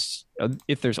Red Cross,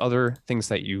 if there's other things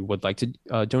that you would like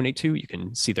to donate to, you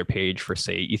can see their page for,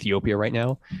 say, Ethiopia right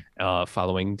now,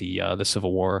 following the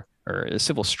civil war or the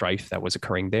civil strife that was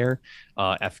occurring there.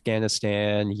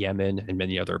 Afghanistan, Yemen, and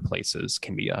many other places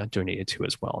can be donated to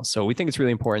as well. So we think it's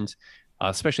really important,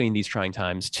 especially in these trying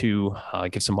times, to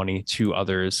give some money to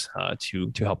others,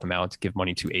 to help them out, give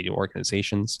money to aid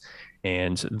organizations.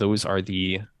 And those are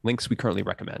the links we currently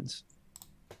recommend.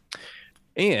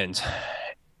 And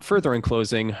further in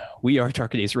closing, we are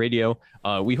Darker Days Radio.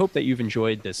 We hope that you've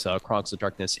enjoyed this Chronicles of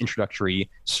Darkness introductory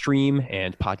stream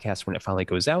and podcast when it finally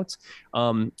goes out.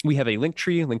 We have a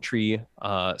linktree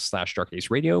 /Darker Days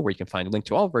Radio, where you can find a link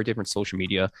to all of our different social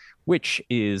media, which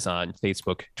is on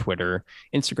Facebook, Twitter,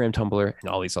 Instagram, Tumblr, and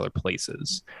all these other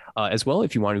places. As well,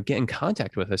 if you want to get in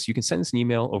contact with us, you can send us an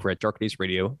email over at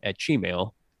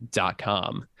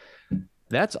darkerdaysradio@gmail.com.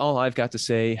 That's all I've got to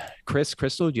say. Chris,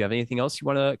 Crystal, do you have anything else you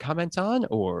want to comment on,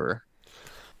 or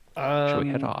shall we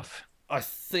head off? I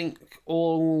think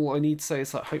all I need to say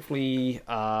is that hopefully,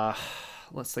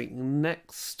 let's think,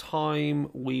 next time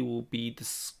we will be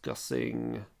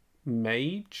discussing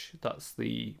Mage. That's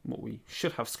what we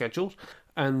should have scheduled.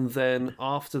 And then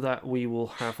after that, we will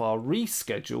have our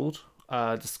rescheduled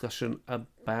discussion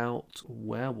about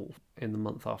Werewolf in the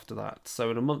month after that.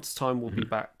 So in a month's time, we'll be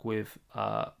back with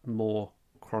more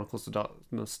Chronicles of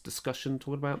Darkness discussion,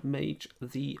 talking about Mage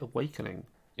the Awakening.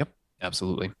 Yep,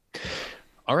 absolutely.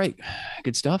 All right,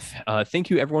 good stuff. Thank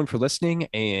you, everyone, for listening.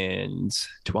 And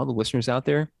to all the listeners out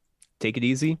there, take it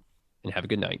easy and have a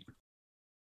good night.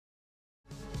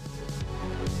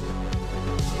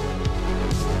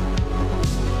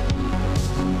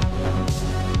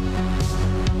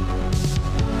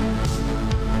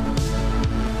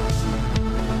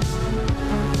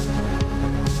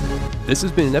 This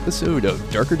has been an episode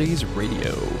of Darker Days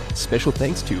Radio. Special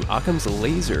thanks to Occam's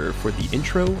Laser for the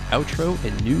intro, outro,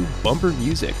 and new bumper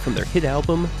music from their hit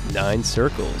album, 9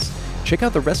 Circles. Check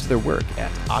out the rest of their work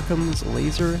at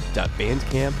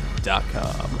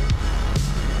occamslaser.bandcamp.com.